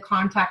 activity, the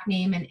contact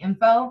name, and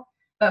info.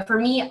 But for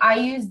me, I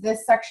use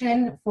this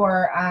section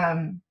for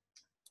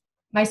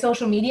my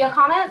social media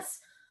comments.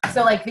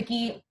 So like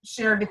Vicki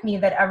shared with me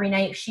that every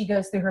night she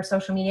goes through her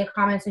social media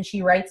comments and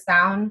she writes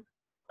down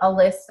a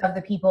list of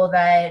the people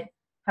that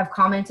have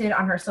commented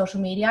on her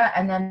social media.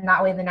 And then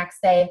that way the next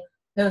day,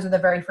 those are the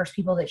very first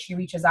people that she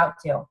reaches out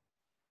to.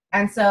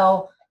 And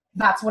so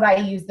that's what I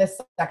use this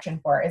section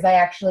for, is I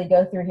actually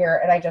go through here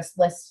and I just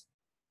list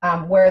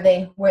where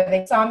they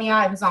saw me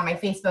at. It was on my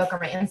Facebook or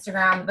my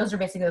Instagram. Those are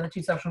basically the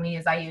two social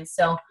medias I use.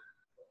 So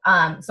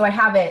so I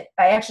have it,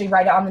 I actually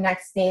write it on the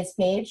next day's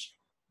page.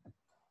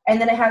 And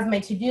then it has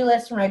my to-do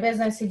list for my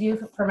business, to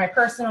do for my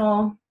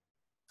personal.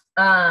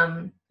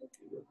 And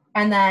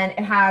then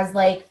it has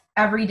like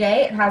every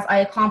day, it has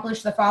I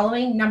accomplished the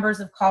following: numbers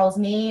of calls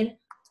made,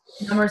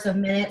 numbers of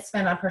minutes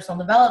spent on personal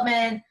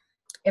development,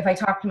 if I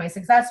talk to my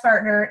success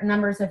partner,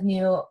 numbers of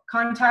new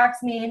contacts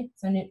made,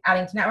 so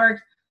adding to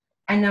network,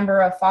 and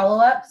number of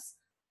follow-ups.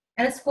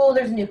 And it's cool.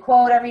 There's a new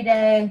quote every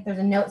day. There's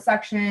a note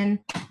section.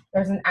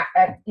 There's an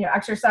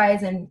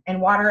exercise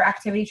and water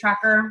activity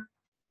tracker.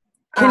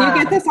 Can you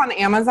get this on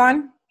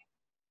Amazon?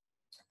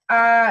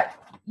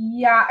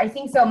 Yeah, I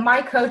think so.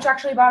 My coach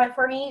actually bought it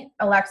for me,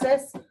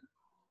 Alexis.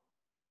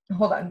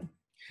 Hold on.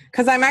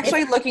 Because I'm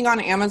actually looking on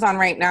Amazon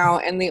right now,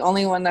 and the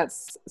only one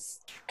that's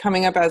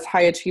coming up as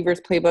High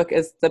Achievers Playbook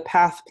is the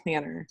Path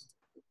Planner.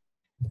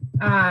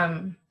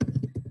 I'm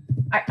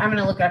going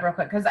to look it up real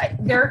quick because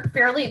they're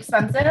fairly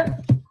expensive.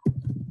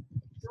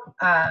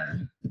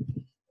 But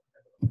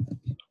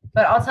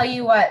I'll tell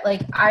you what,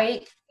 like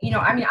I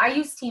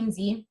use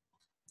TeamZ,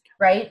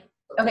 right?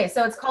 Okay,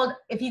 so it's called,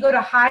 if you go to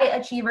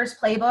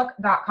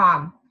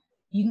highachieversplaybook.com,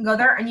 you can go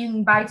there and you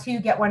can buy 2,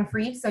 get 1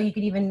 free. So you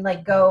could even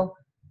like go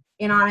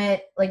in on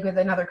it like with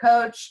another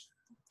coach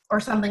or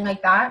something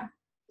like that.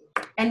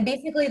 And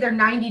basically they're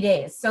 90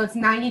 days. So it's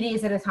 90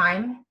 days at a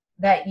time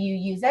that you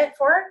use it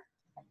for.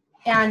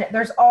 And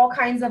there's all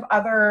kinds of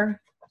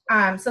other,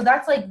 so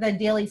that's like the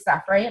daily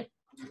stuff, right?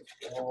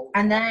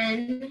 And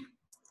then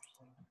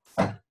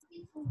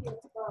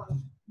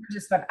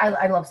just fun.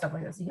 I love stuff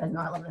like this. You guys know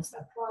I love this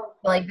stuff.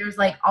 But like there's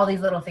like all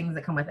these little things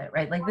that come with it,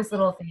 right? Like this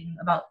little thing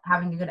about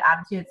having a good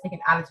attitude. It's like an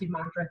attitude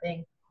mantra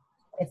thing.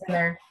 It's in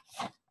there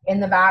in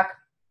the back.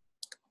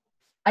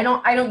 I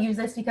don't use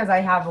this because I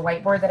have a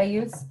whiteboard that I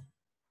use.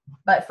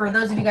 But for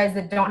those of you guys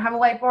that don't have a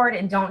whiteboard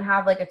and don't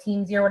have like a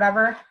Teamsy or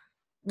whatever,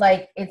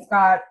 like it's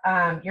got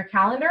your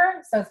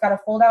calendar. So it's got a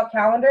fold out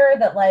calendar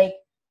that like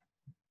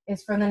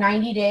is for the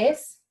 90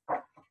 days,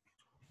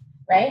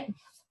 right?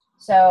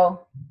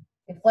 So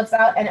it flips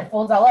out and it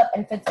folds all up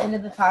and fits into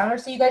the calendar.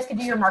 So you guys could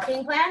do your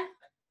marketing plan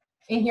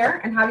in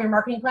here and have your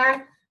marketing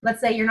plan.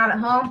 Let's say you're not at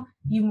home,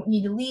 you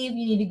need to leave,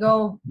 you need to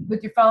go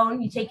with your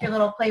phone, you take your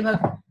little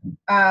playbook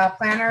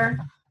planner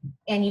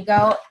and you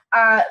go.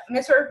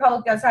 Mr.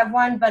 Republic does have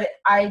one, but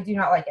I do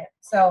not like it.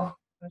 So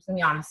I'm just gonna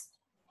be honest.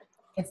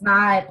 It's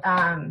not,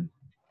 and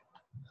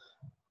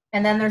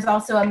then there's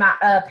also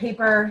a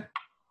paper,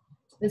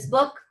 this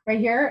book right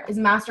here is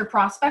Master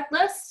Prospect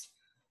List.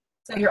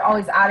 So you're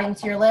always adding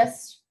to your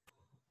list.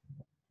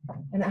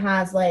 And it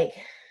has like,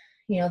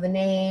 you know, the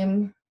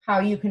name, how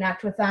you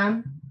connect with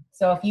them.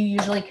 So if you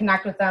usually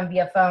connect with them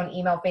via phone,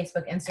 email,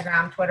 Facebook,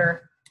 Instagram,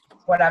 Twitter,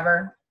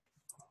 whatever,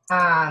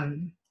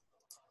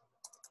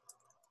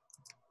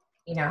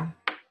 you know,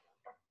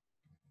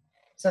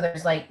 so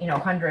there's like, you know,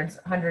 hundreds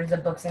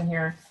of books in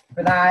here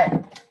for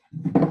that.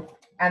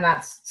 And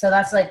that's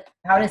like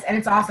how it is. And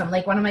it's awesome.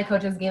 Like one of my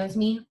coaches gave it to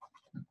me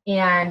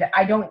and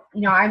I don't,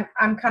 you know,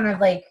 I'm kind of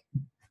like,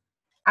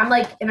 I'm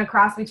like in a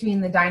cross between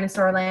the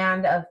dinosaur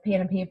land of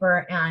pen and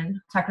paper and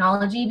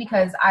technology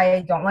because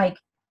I don't like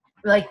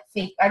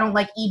fake, I don't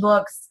like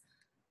ebooks.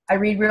 I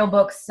read real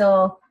books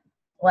still.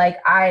 Like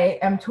I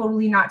am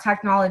totally not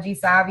technology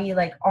savvy.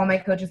 Like all my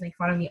coaches make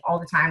fun of me all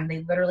the time.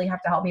 They literally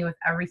have to help me with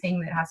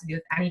everything that has to do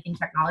with anything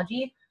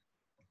technology.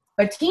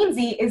 But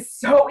Teamsy is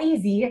so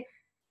easy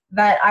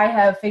that I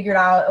have figured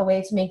out a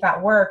way to make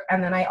that work.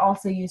 And then I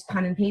also use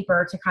pen and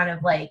paper to kind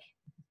of like,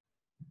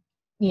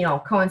 you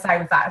know,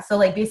 coincide with that. So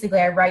like basically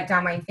I write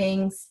down my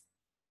things.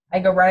 I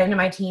go right into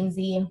my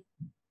Teamsy.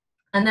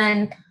 And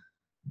then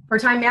for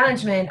time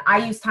management,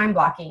 I use time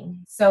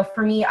blocking. So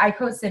for me, I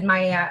posted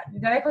my,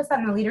 did I post that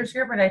in the leaders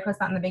group or did I post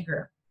that in the big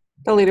group?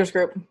 The leaders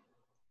group.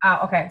 Oh,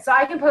 okay. So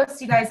I can post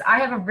to you guys. I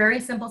have a very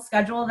simple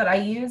schedule that I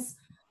use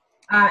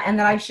and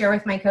that I share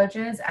with my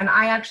coaches. And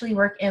I actually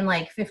work in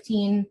like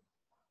 15,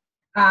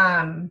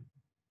 I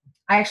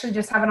actually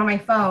just have it on my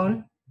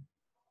phone.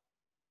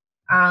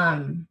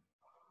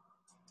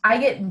 I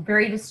get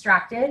very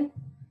distracted.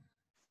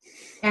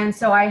 And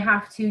so I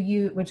have to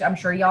use, which I'm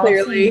sure y'all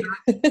have seen,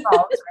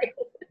 right?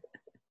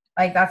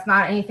 Like that's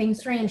not anything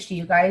strange to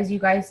you guys. You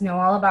guys know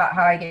all about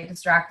how I get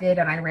distracted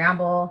and I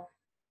ramble.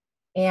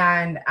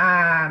 And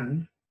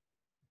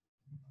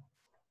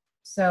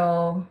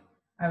so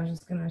I was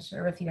just going to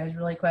share with you guys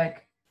really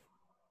quick.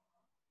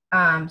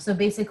 So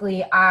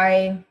basically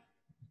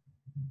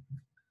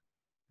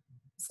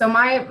so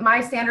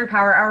my standard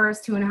power hour is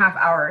 2.5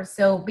 hours.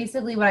 So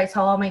basically what I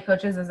tell all my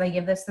coaches is I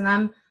give this to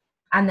them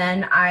and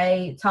then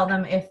I tell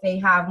them if they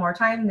have more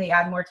time, they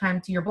add more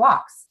time to your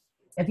blocks.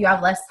 If you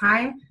have less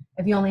time,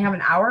 if you only have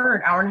an hour or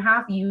an hour and a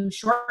half, you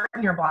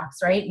shorten your blocks,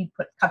 right? You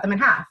cut them in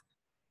half.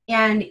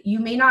 And you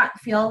may not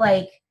feel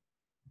like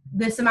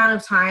this amount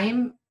of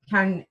time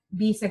can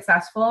be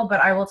successful,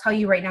 but I will tell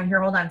you right now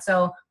here, hold on.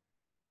 So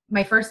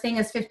my first thing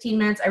is 15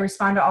 minutes. I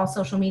respond to all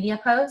social media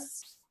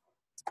posts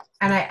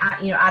and I,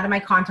 add to my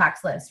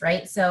contacts list,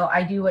 right? So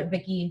I do what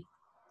Vicki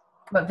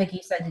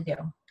said to do.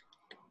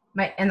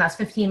 And that's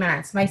 15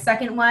 minutes. My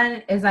second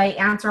one is I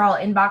answer all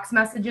inbox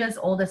messages,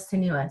 oldest to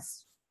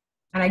newest.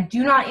 And I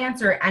do not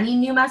answer any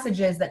new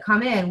messages that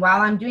come in while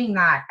I'm doing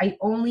that. I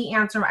only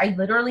answer, I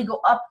literally go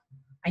up.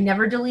 I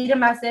never delete a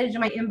message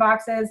in my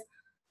inboxes.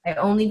 I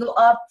only go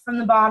up from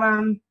the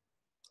bottom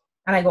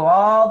and I go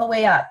all the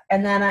way up.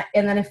 And then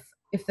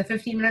if the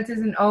 15 minutes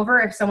isn't over,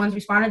 if someone's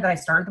responded, then I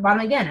start at the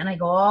bottom again and I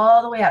go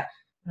all the way up.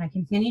 And I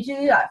continue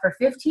to do that for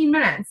 15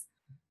 minutes.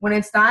 When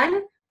it's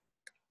done,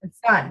 it's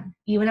done.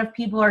 Even if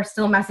people are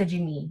still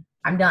messaging me,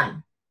 I'm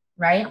done,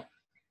 right?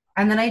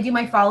 And then I do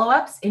my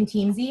follow-ups in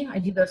Teamsy. I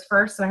do those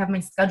first. So I have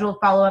my scheduled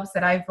follow-ups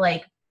that I've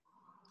like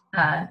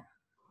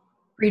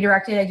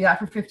redirected. I do that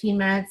for 15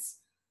 minutes.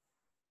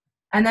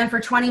 And then for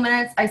 20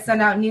 minutes, I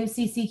send out new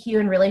CCQ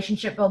and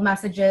relationship build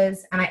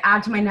messages, and I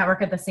add to my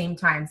network at the same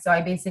time. So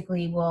I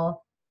basically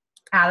will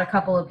add a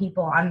couple of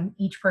people on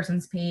each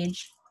person's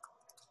page.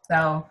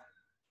 So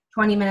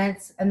 20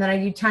 minutes, and then I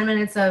do 10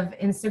 minutes of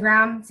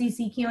Instagram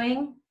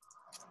CCQing.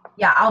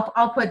 Yeah,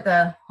 I'll put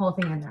the whole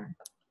thing in there.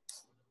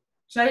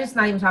 Should I just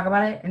not even talk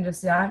about it and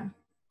just do that?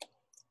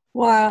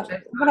 Well,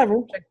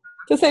 whatever.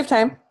 To save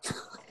time.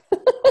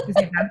 To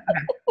save time? Okay.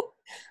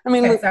 I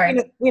mean, okay,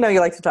 sorry. We know you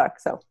like to talk,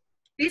 so.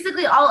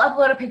 Basically, I'll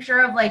upload a picture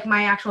of like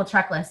my actual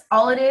checklist.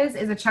 All it is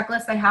a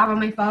checklist I have on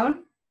my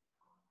phone.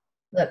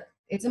 Look,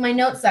 it's in my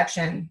notes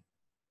section.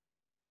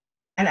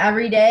 And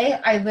every day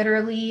I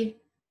literally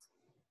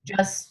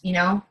just,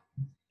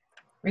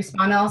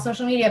 respond to all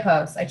social media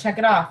posts. I check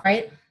it off,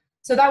 right?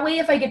 So that way,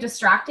 if I get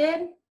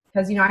distracted,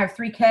 because, you know, I have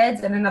 3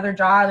 kids and another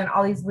job and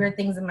all these weird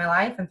things in my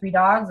life and 3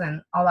 dogs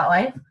and all that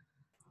life,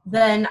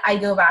 then I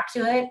go back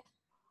to it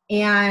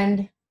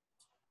and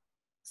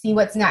see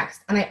what's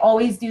next. And I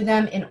always do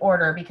them in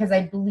order because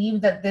I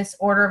believe that this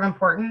order of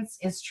importance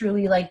is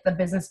truly like the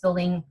business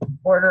building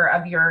order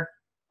of your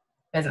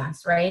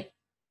business, right?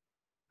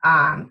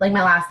 Like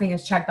my last thing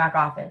is check back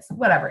office.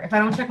 Whatever. If I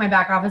don't check my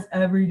back office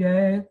every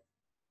day,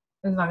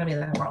 it's not gonna be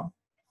the end of the world,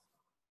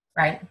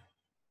 right?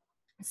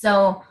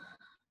 So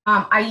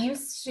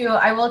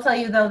I will tell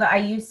you though that I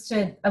used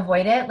to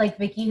avoid it. Like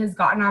Vicki has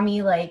gotten on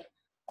me like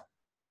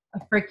a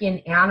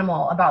freaking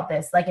animal about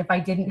this. Like if I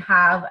didn't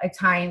have a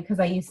time, because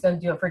I used to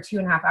do it for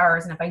 2.5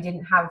 hours, and if I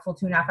didn't have a full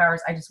 2.5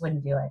 hours, I just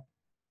wouldn't do it.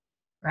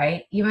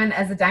 Right? Even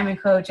as a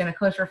diamond coach and a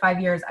coach for 5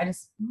 years, I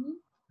just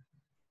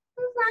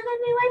it's not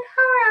gonna be like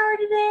power hour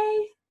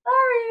today.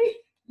 Sorry.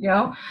 You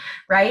know,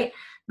 right?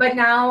 But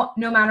now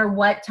no matter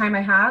what time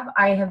I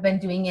have been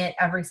doing it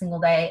every single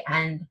day.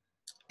 And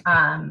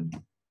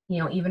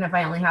you know, even if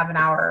I only have an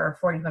hour or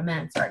 45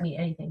 minutes or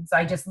anything. So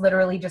I just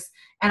literally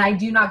and I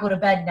do not go to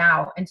bed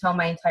now until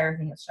my entire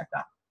thing is checked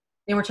off.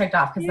 They were checked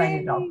off because I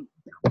did it all.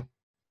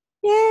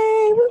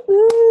 Yay!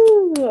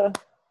 Woo-hoo.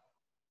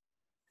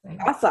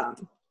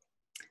 Awesome.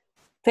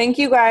 Thank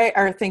you guys.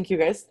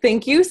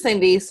 Thank you,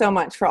 Cindy, so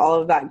much for all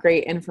of that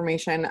great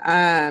information.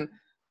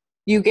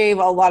 You gave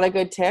a lot of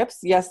good tips.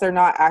 Yes, they're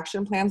not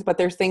action plans, but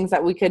there's things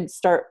that we could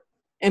start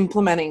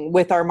implementing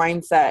with our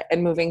mindset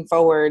and moving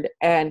forward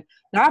and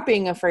not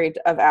being afraid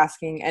of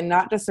asking and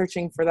not just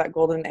searching for that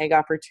golden egg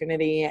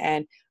opportunity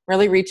and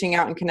really reaching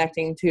out and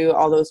connecting to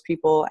all those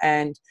people.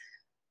 And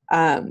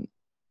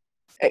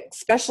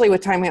especially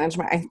with time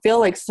management, I feel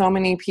like so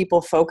many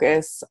people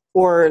focus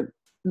or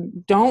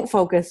don't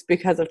focus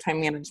because of time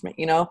management.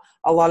 You know,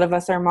 a lot of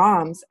us are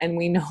moms and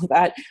we know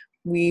that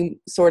we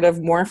sort of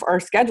morph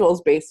our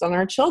schedules based on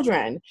our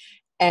children.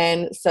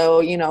 And so,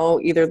 you know,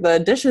 either the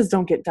dishes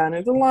don't get done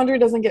or the laundry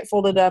doesn't get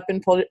folded up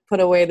and put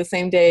away the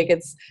same day it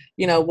gets,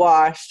 you know,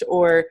 washed,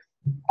 or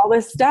all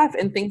this stuff,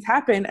 and things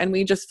happen. And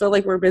we just feel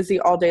like we're busy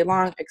all day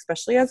long,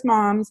 especially as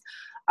moms.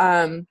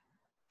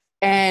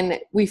 And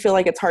we feel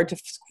like it's hard to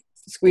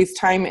squeeze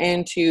time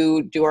in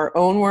to do our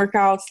own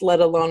workouts, let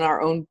alone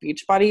our own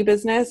Beachbody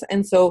business.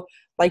 And so,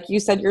 like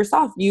you said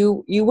yourself,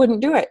 you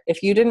wouldn't do it.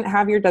 If you didn't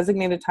have your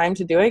designated time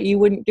to do it, you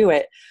wouldn't do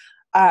it.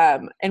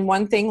 And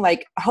one thing,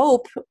 like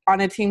Hope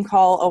on a team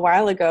call a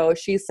while ago,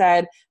 she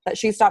said that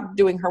she stopped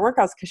doing her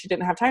workouts because she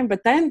didn't have time. But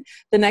then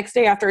the next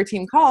day after a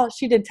team call,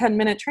 she did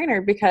 10-minute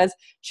trainer because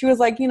she was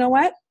like, you know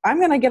what, I'm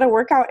going to get a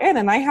workout in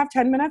and I have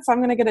 10 minutes. So I'm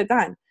going to get it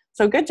done.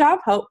 So good job,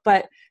 Hope.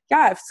 But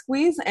yeah,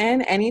 squeeze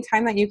in any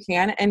time that you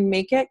can and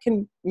make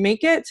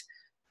it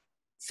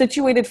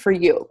situated for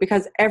you,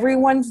 because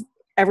everyone's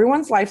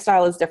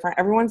lifestyle is different.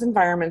 Everyone's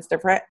environment's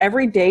different.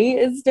 Every day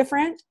is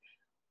different,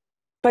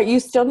 but you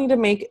still need to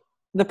make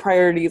the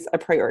priorities a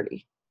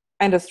priority.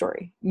 End of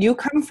story. You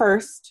come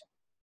first.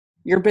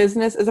 Your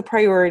business is a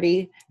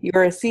priority.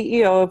 You're a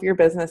CEO of your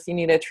business. You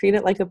need to treat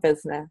it like a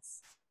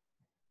business.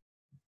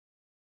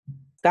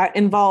 That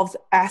involves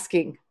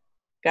asking,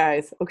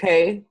 guys,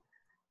 okay?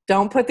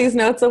 Don't put these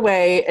notes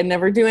away and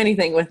never do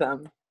anything with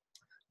them.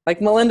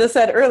 Like Melinda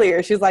said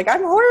earlier, she's like,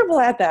 I'm horrible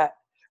at that.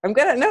 I'm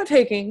good at note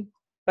taking,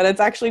 but it's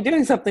actually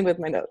doing something with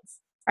my notes.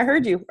 I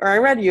heard you, or I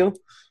read you.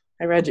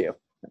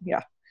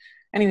 Yeah.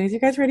 Anyways, you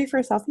guys ready for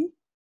a selfie?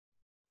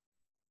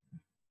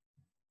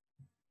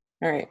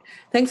 All right.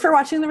 Thanks for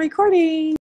watching the recording.